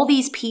all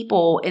these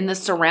people in the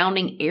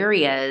surrounding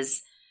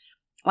areas,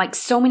 like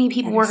so many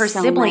people were her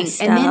siblings.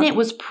 And then it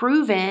was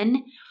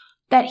proven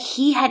that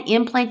he had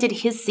implanted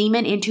his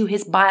semen into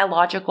his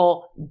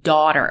biological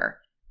daughter.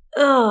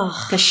 Ugh.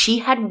 Because she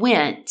had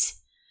went.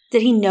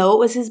 Did he know it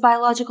was his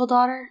biological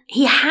daughter?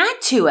 He had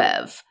to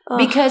have. Ugh.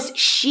 Because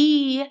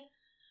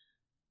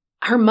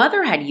her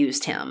mother had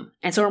used him.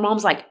 And so her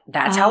mom's like,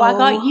 that's how I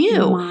got you.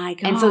 Oh my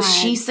God. And so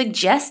she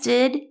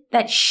suggested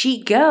that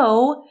she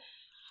go.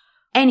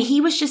 And he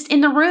was just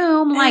in the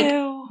room like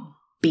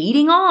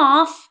beating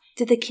off.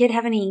 Did the kid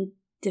have any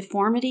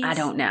deformities? I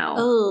don't know.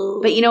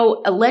 Oh. But,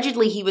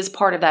 allegedly he was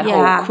part of that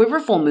whole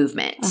Quiverful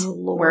movement. Oh,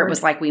 Lord. Where it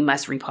was like, we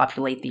must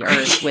repopulate the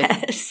earth with.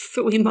 Yes,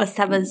 we must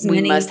have as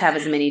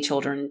many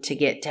children to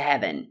get to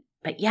heaven.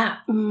 But yeah.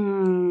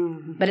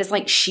 But it's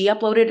like she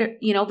uploaded,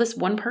 this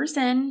one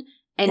person.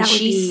 And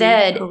she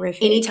said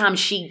horrific. Anytime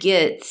she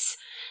gets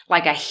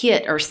like a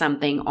hit or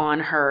something on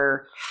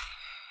her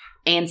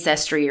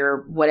ancestry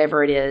or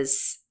whatever it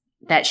is,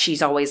 that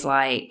she's always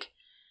like,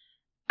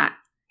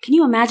 can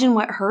you imagine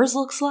what hers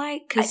looks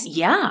like? Because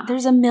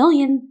there's a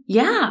million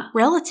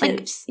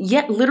relatives.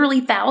 Like, literally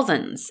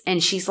thousands.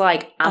 And she's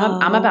like,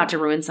 I'm about to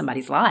ruin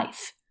somebody's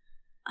life.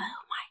 Oh,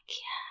 my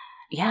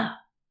God. Yeah.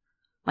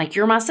 Like,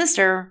 you're my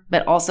sister,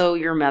 but also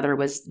your mother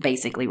was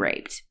basically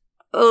raped.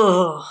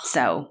 Ugh.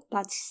 So.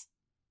 That's.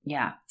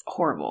 Yeah.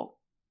 Horrible.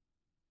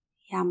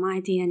 Yeah,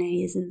 my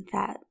DNA isn't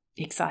that.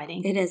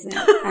 Exciting. It isn't.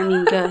 I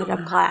mean, good.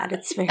 I'm glad.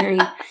 It's very.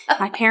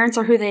 My parents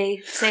are who they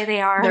say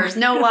they are. There's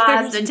no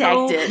lies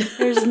detected.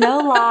 There's no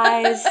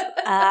lies.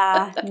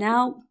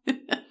 No.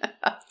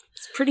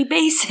 It's pretty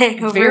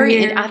basic over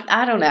here.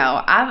 I don't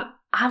know. I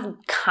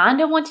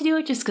kind of want to do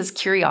it just because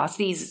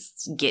curiosity's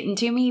getting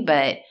to me,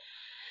 but.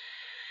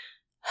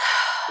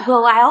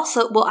 Well, I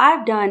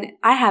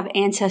have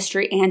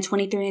Ancestry and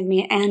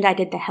 23andMe, and I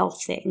did the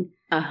health thing.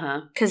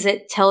 Because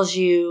it tells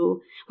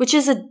you, which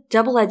is a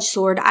double-edged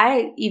sword.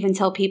 I even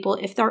tell people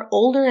if they're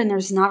older and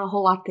there's not a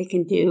whole lot they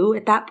can do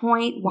at that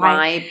point.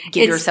 Why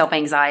give yourself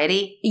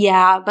anxiety?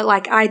 Yeah, but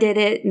like I did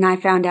it and I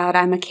found out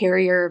I'm a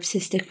carrier of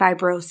cystic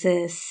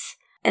fibrosis.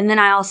 And then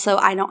I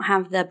don't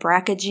have the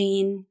BRCA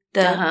gene,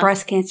 the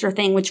breast cancer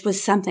thing, which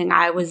was something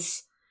I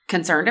was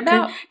concerned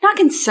about? Not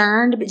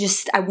concerned, but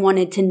just I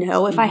wanted to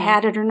know if I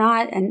had it or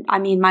not. And I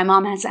mean, my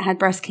mom hasn't had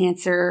breast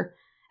cancer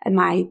and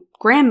my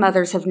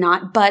grandmothers have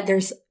not, but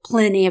there's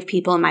plenty of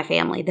people in my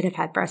family that have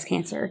had breast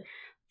cancer.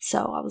 So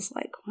I was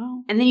like,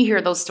 well. And then you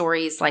hear those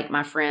stories like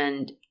my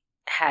friend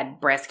had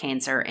breast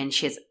cancer and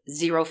she has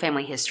zero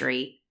family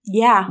history.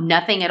 Yeah.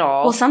 Nothing at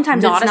all. Well,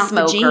 sometimes not it's a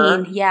smoker.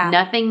 The gene. Yeah.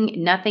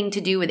 Nothing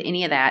to do with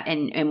any of that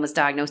and was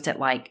diagnosed at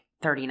like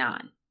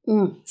 39.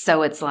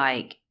 So it's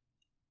like,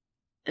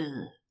 ugh.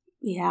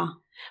 Yeah.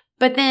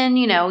 But then,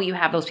 you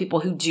have those people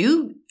who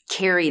do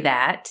carry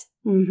that,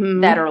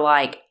 that are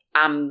like,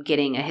 I'm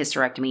getting a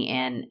hysterectomy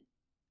and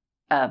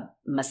a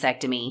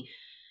mastectomy.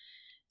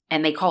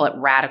 And they call it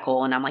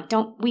radical. And I'm like,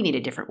 we need a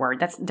different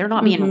word. They're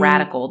not being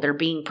radical. They're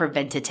being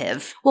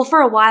preventative. Well, for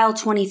a while,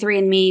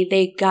 23andMe,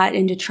 they got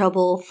into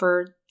trouble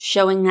for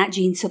showing that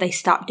gene. So they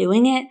stopped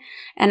doing it.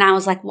 And I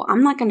was like, well,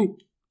 I'm not going to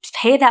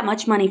pay that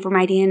much money for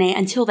my DNA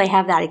until they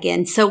have that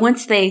again. So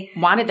once they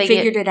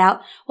figured it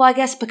out, well, I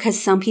guess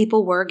because some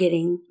people were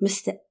getting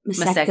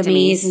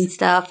mastectomies and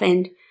stuff.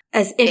 And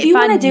if you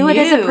want to do it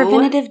as a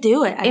preventative,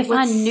 do it. If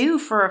I knew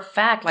for a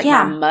fact, like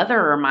my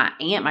mother or my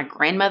aunt, my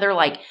grandmother,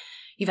 like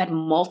you've had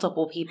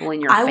multiple people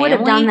in your family. I would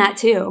have done that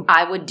too.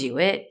 I would do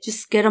it.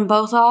 Just get them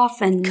both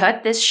off and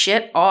cut this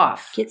shit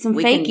off. Get some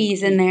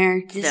fakies in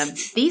there.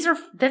 These are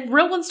the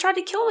real ones tried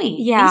to kill me.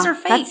 Yeah, these are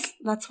fake.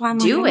 That's why I'm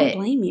like, I don't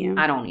blame you.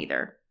 I don't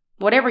either.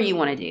 Whatever you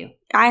want to do.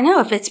 I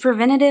know. If it's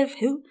preventative,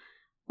 who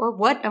or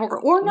what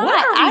or not.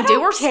 What are we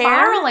We're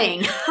spiraling.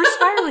 We're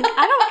spiraling.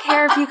 I don't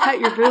care if you cut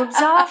your boobs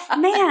off.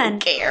 Man. I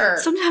don't care.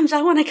 Sometimes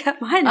I want to cut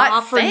mine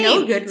off for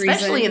no good reason.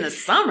 Especially in the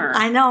summer.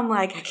 I know. I'm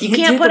like, you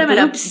can't put them in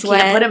a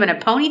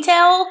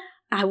ponytail.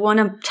 I want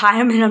to tie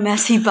them in a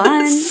messy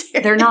bun.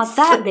 They're not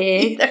that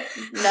big.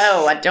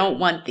 No, I don't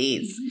want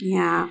these.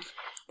 Yeah.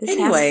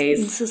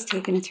 This is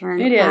taking a turn.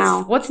 It is.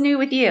 Wow. What's new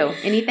with you?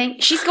 Anything?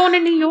 She's going to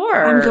New York.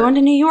 I'm going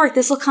to New York.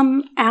 This will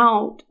come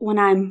out when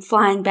I'm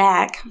flying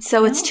back.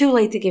 So it's too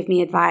late to give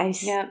me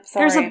advice. Yep,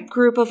 sorry. There's a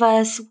group of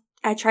us.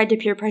 I tried to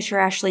peer pressure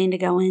Ashley into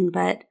going,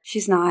 but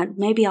she's not.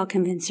 Maybe I'll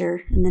convince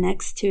her in the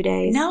next 2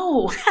 days.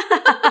 No.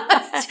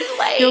 It's too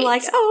late. You're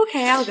like, oh,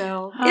 okay, I'll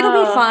go.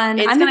 It'll be fun.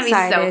 It's going to be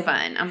so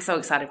fun. I'm so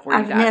excited for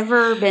you guys. I've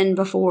never been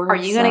before. Are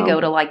you going to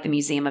go to like the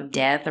Museum of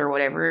Death or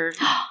whatever?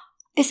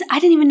 I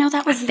didn't even know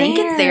that was there. I think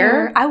it's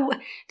there.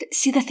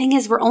 See, the thing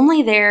is, we're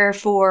only there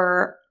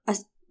for a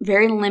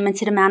very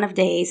limited amount of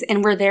days,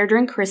 and we're there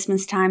during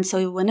Christmas time, so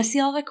we want to see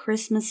all the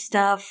Christmas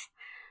stuff.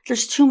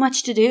 There's too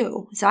much to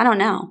do, so I don't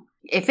know.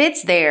 If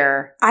it's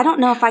there. I don't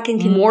know if I can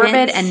convince.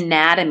 Morbid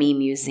Anatomy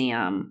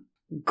Museum.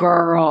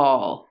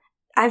 Girl.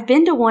 I've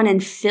been to one in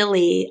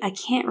Philly. I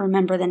can't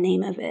remember the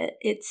name of it.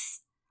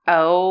 It's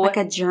like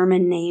a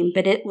German name,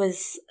 but it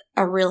was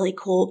a really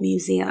cool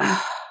museum.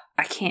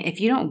 I can't. If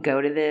you don't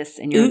go to this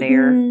and you're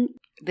there.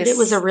 It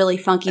was a really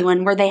funky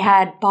one where they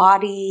had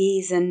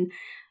bodies and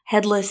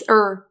headless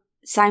or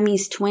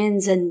Siamese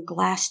twins and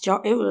glass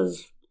jar. It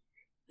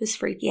was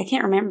freaky. I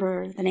can't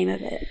remember the name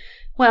of it.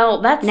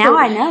 Well,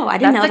 I know. I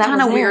didn't know that was That's the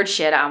kind of there. weird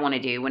shit I want to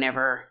do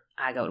whenever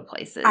I go to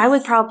places. I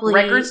would probably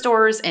record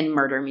stores and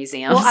murder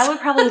museums. Well, I would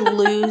probably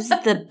lose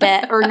the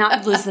bet, or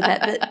not lose the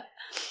bet, but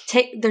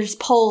there's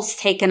polls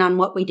taken on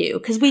what we do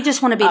because we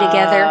just want to be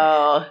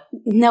together.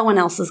 No one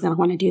else is going to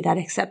want to do that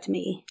except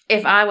me.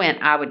 If I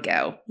went, I would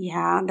go.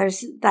 Yeah,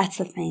 that's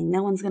the thing.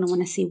 No one's going to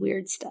want to see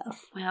weird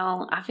stuff.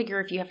 Well, I figure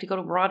if you have to go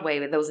to Broadway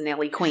with those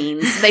Nelly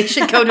queens, they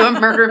should go to a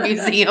murder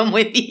museum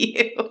with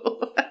you.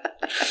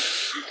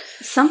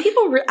 Some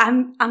people,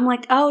 I'm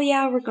like, oh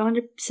yeah, we're going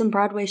to some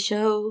Broadway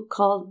show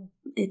called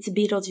It's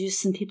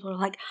Beetlejuice, and people are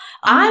like,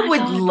 I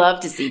would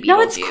love to see Beetlejuice.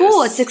 No, it's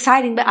cool, it's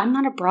exciting, but I'm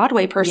not a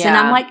Broadway person.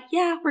 Yeah. I'm like,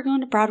 yeah, we're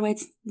going to Broadway.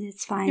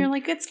 It's fine. You're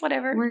like, it's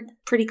whatever. We're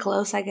pretty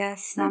close, I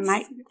guess.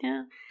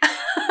 Yeah.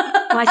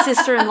 My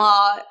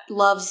sister-in-law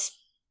loves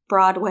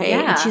Broadway,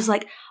 yeah. and she's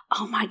like,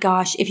 oh my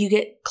gosh, if you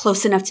get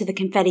close enough to the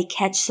confetti,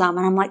 catch some.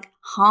 And I'm like,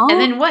 huh? And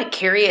then what?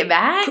 Carry it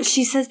back?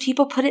 She says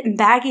people put it in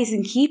baggies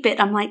and keep it.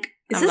 I'm like,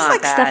 is this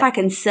like stuff I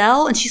can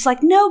sell? And she's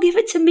like, no, give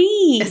it to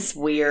me. It's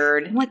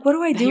weird. I'm like, what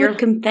do I do with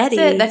confetti?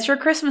 That's it. That's your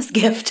Christmas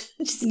gift.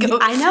 Just go.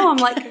 I know. I'm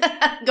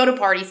like, go to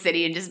Party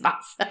City and just buy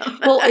some.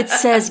 Well, it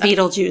says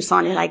Beetlejuice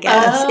on it, I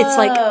guess. It's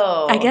like,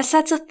 I guess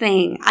that's a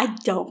thing. I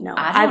don't know.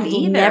 I've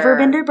never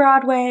been to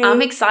Broadway.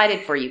 I'm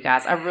excited for you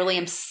guys. I really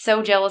am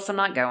so jealous I'm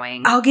not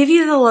going. I'll give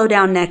you the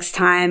lowdown next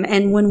time.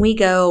 And when we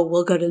go,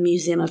 we'll go to the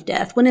Museum of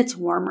Death when it's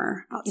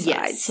warmer outside.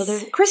 Yes. So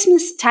the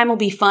Christmas time will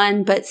be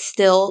fun, but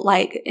still,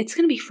 like, it's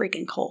going to be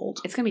freaking cold.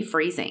 It's going to be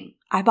freezing.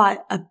 I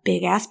bought a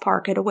big ass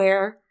parka to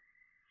wear.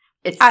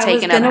 It's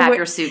taking up half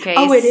your suitcase.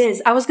 Oh, it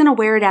is. I was going to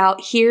wear it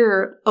out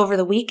here over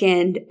the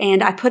weekend,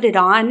 and I put it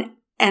on,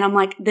 and I'm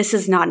like, this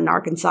is not an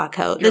Arkansas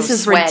coat. This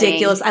is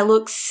ridiculous. I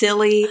look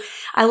silly.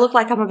 I look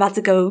like I'm about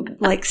to go,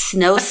 like,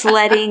 snow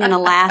sledding in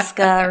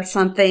Alaska or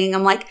something.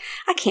 I'm like,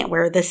 I can't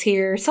wear this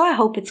here, so I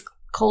hope it's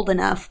cold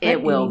enough. But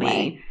it will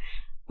be.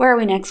 Where are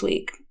we next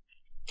week?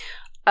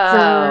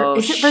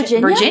 Is it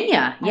Virginia?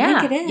 Virginia. Yeah. I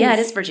think it is. Yeah, it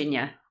is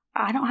Virginia.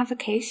 I don't have a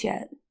case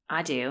yet.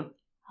 I do.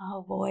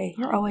 Oh, boy.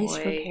 You're always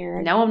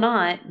prepared. No, I'm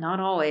not.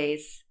 Not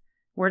always.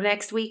 We're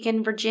next week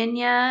in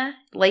Virginia.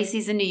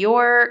 Lacey's in New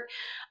York.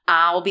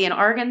 I'll be in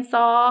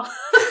Arkansas.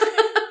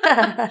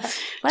 Let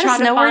us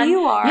know where you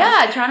are.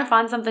 Yeah, trying to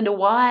find something to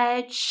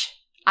watch.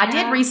 I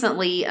did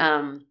recently,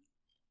 I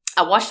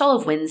watched all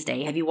of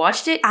Wednesday. Have you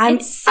watched it?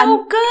 It's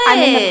so good. I'm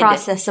in the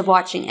process of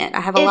watching it. I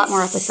have a lot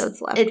more episodes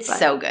left. It's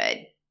so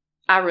good.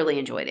 I really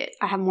enjoyed it.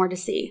 I have more to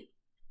see.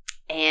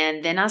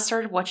 And then I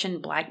started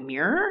watching Black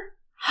Mirror.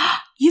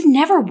 You've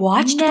never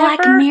watched Black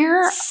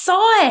Mirror?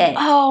 Saw it.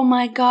 Oh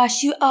my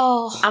gosh.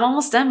 I'm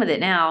almost done with it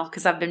now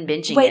because I've been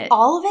binging it. Wait,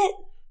 all of it?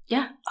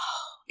 Yeah.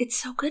 Oh, it's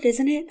so good,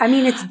 isn't it? I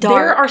mean, it's dark.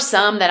 There are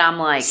some that I'm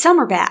like, some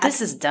are bad.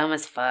 This is dumb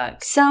as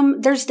fuck.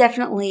 There's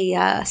definitely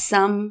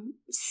some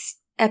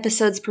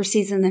episodes per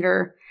season that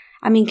are,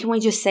 I mean, can we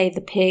just say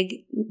the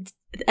pig,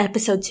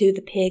 episode 2,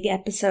 the pig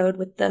episode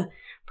with the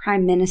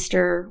Prime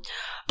Minister,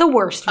 the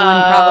worst one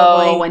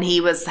probably. Oh, when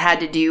he had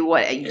to do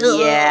what?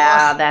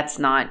 Yeah, that's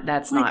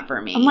not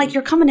for me. I'm like,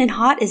 you're coming in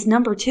hot is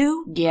number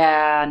 2.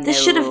 Yeah, no.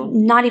 This should have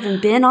not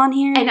even been on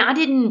here. And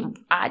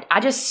I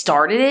just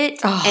started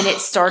it, and it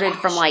started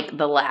from like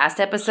the last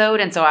episode,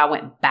 and so I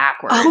went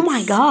backwards. Oh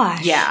my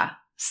gosh. Yeah.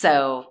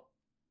 So.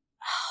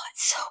 Oh,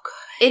 it's so good.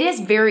 It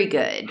is very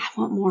good. I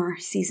want more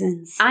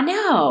seasons. I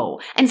know.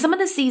 And some of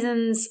the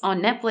seasons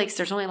on Netflix,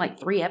 there's only like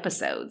 3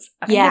 episodes.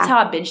 I think that's how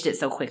I binged it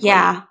so quickly.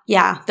 Yeah.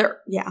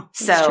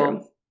 That's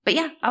true. But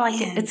yeah, I like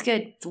it. It's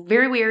good. It's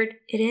very weird.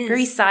 It is.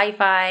 Very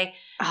sci-fi.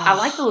 I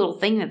like the little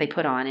thing that they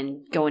put on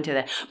and go into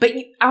the... But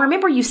I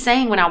remember you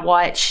saying when I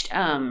watched...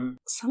 some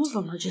of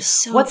them are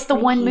just so What's freaky.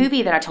 The one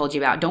movie that I told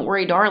you about? Don't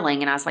Worry, Darling.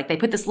 And I was like, they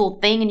put this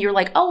little thing and you're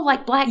like, oh,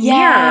 like Black Mirror.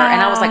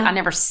 And I was like, I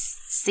never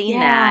seen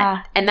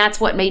that. And that's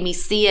what made me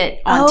see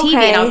it on TV.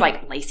 And I was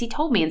like, Lacey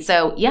told me. And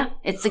so, yeah,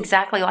 it's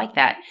exactly like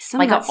that.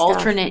 Like an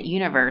alternate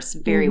universe.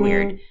 Very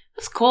weird. It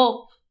was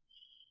cool.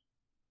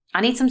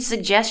 I need some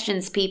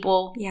suggestions,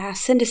 people. Yeah,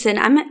 send us in.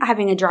 I'm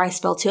having a dry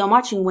spell, too. I'm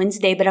watching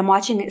Wednesday, but I'm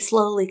watching it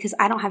slowly because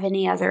I don't have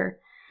any other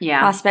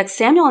prospects.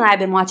 Samuel and I have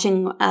been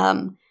watching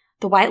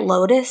The White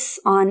Lotus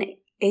on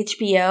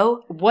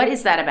HBO. What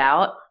is that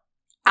about?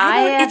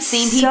 I've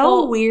seen people. It's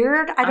so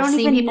weird. I've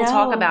seen people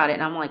talk about it,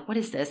 and I'm like, what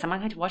is this? Am I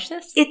going to watch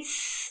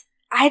this?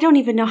 I don't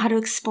even know how to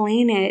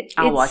explain it.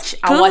 I'll watch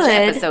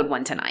episode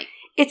 1 tonight.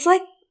 It's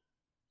like,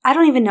 I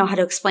don't even know how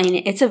to explain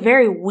it. It's a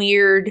very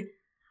weird,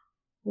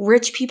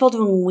 rich people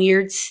doing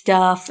weird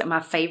stuff. It's my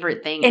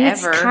favorite thing ever. And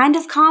it's kind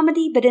of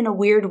comedy, but in a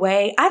weird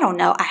way. I don't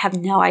know. I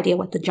have no idea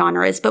what the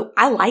genre is, but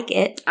I like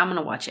it. I'm going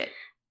to watch it.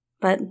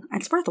 But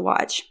it's worth a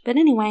watch. But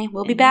anyway,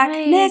 we'll be back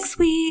next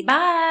week.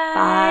 Bye.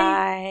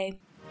 Bye.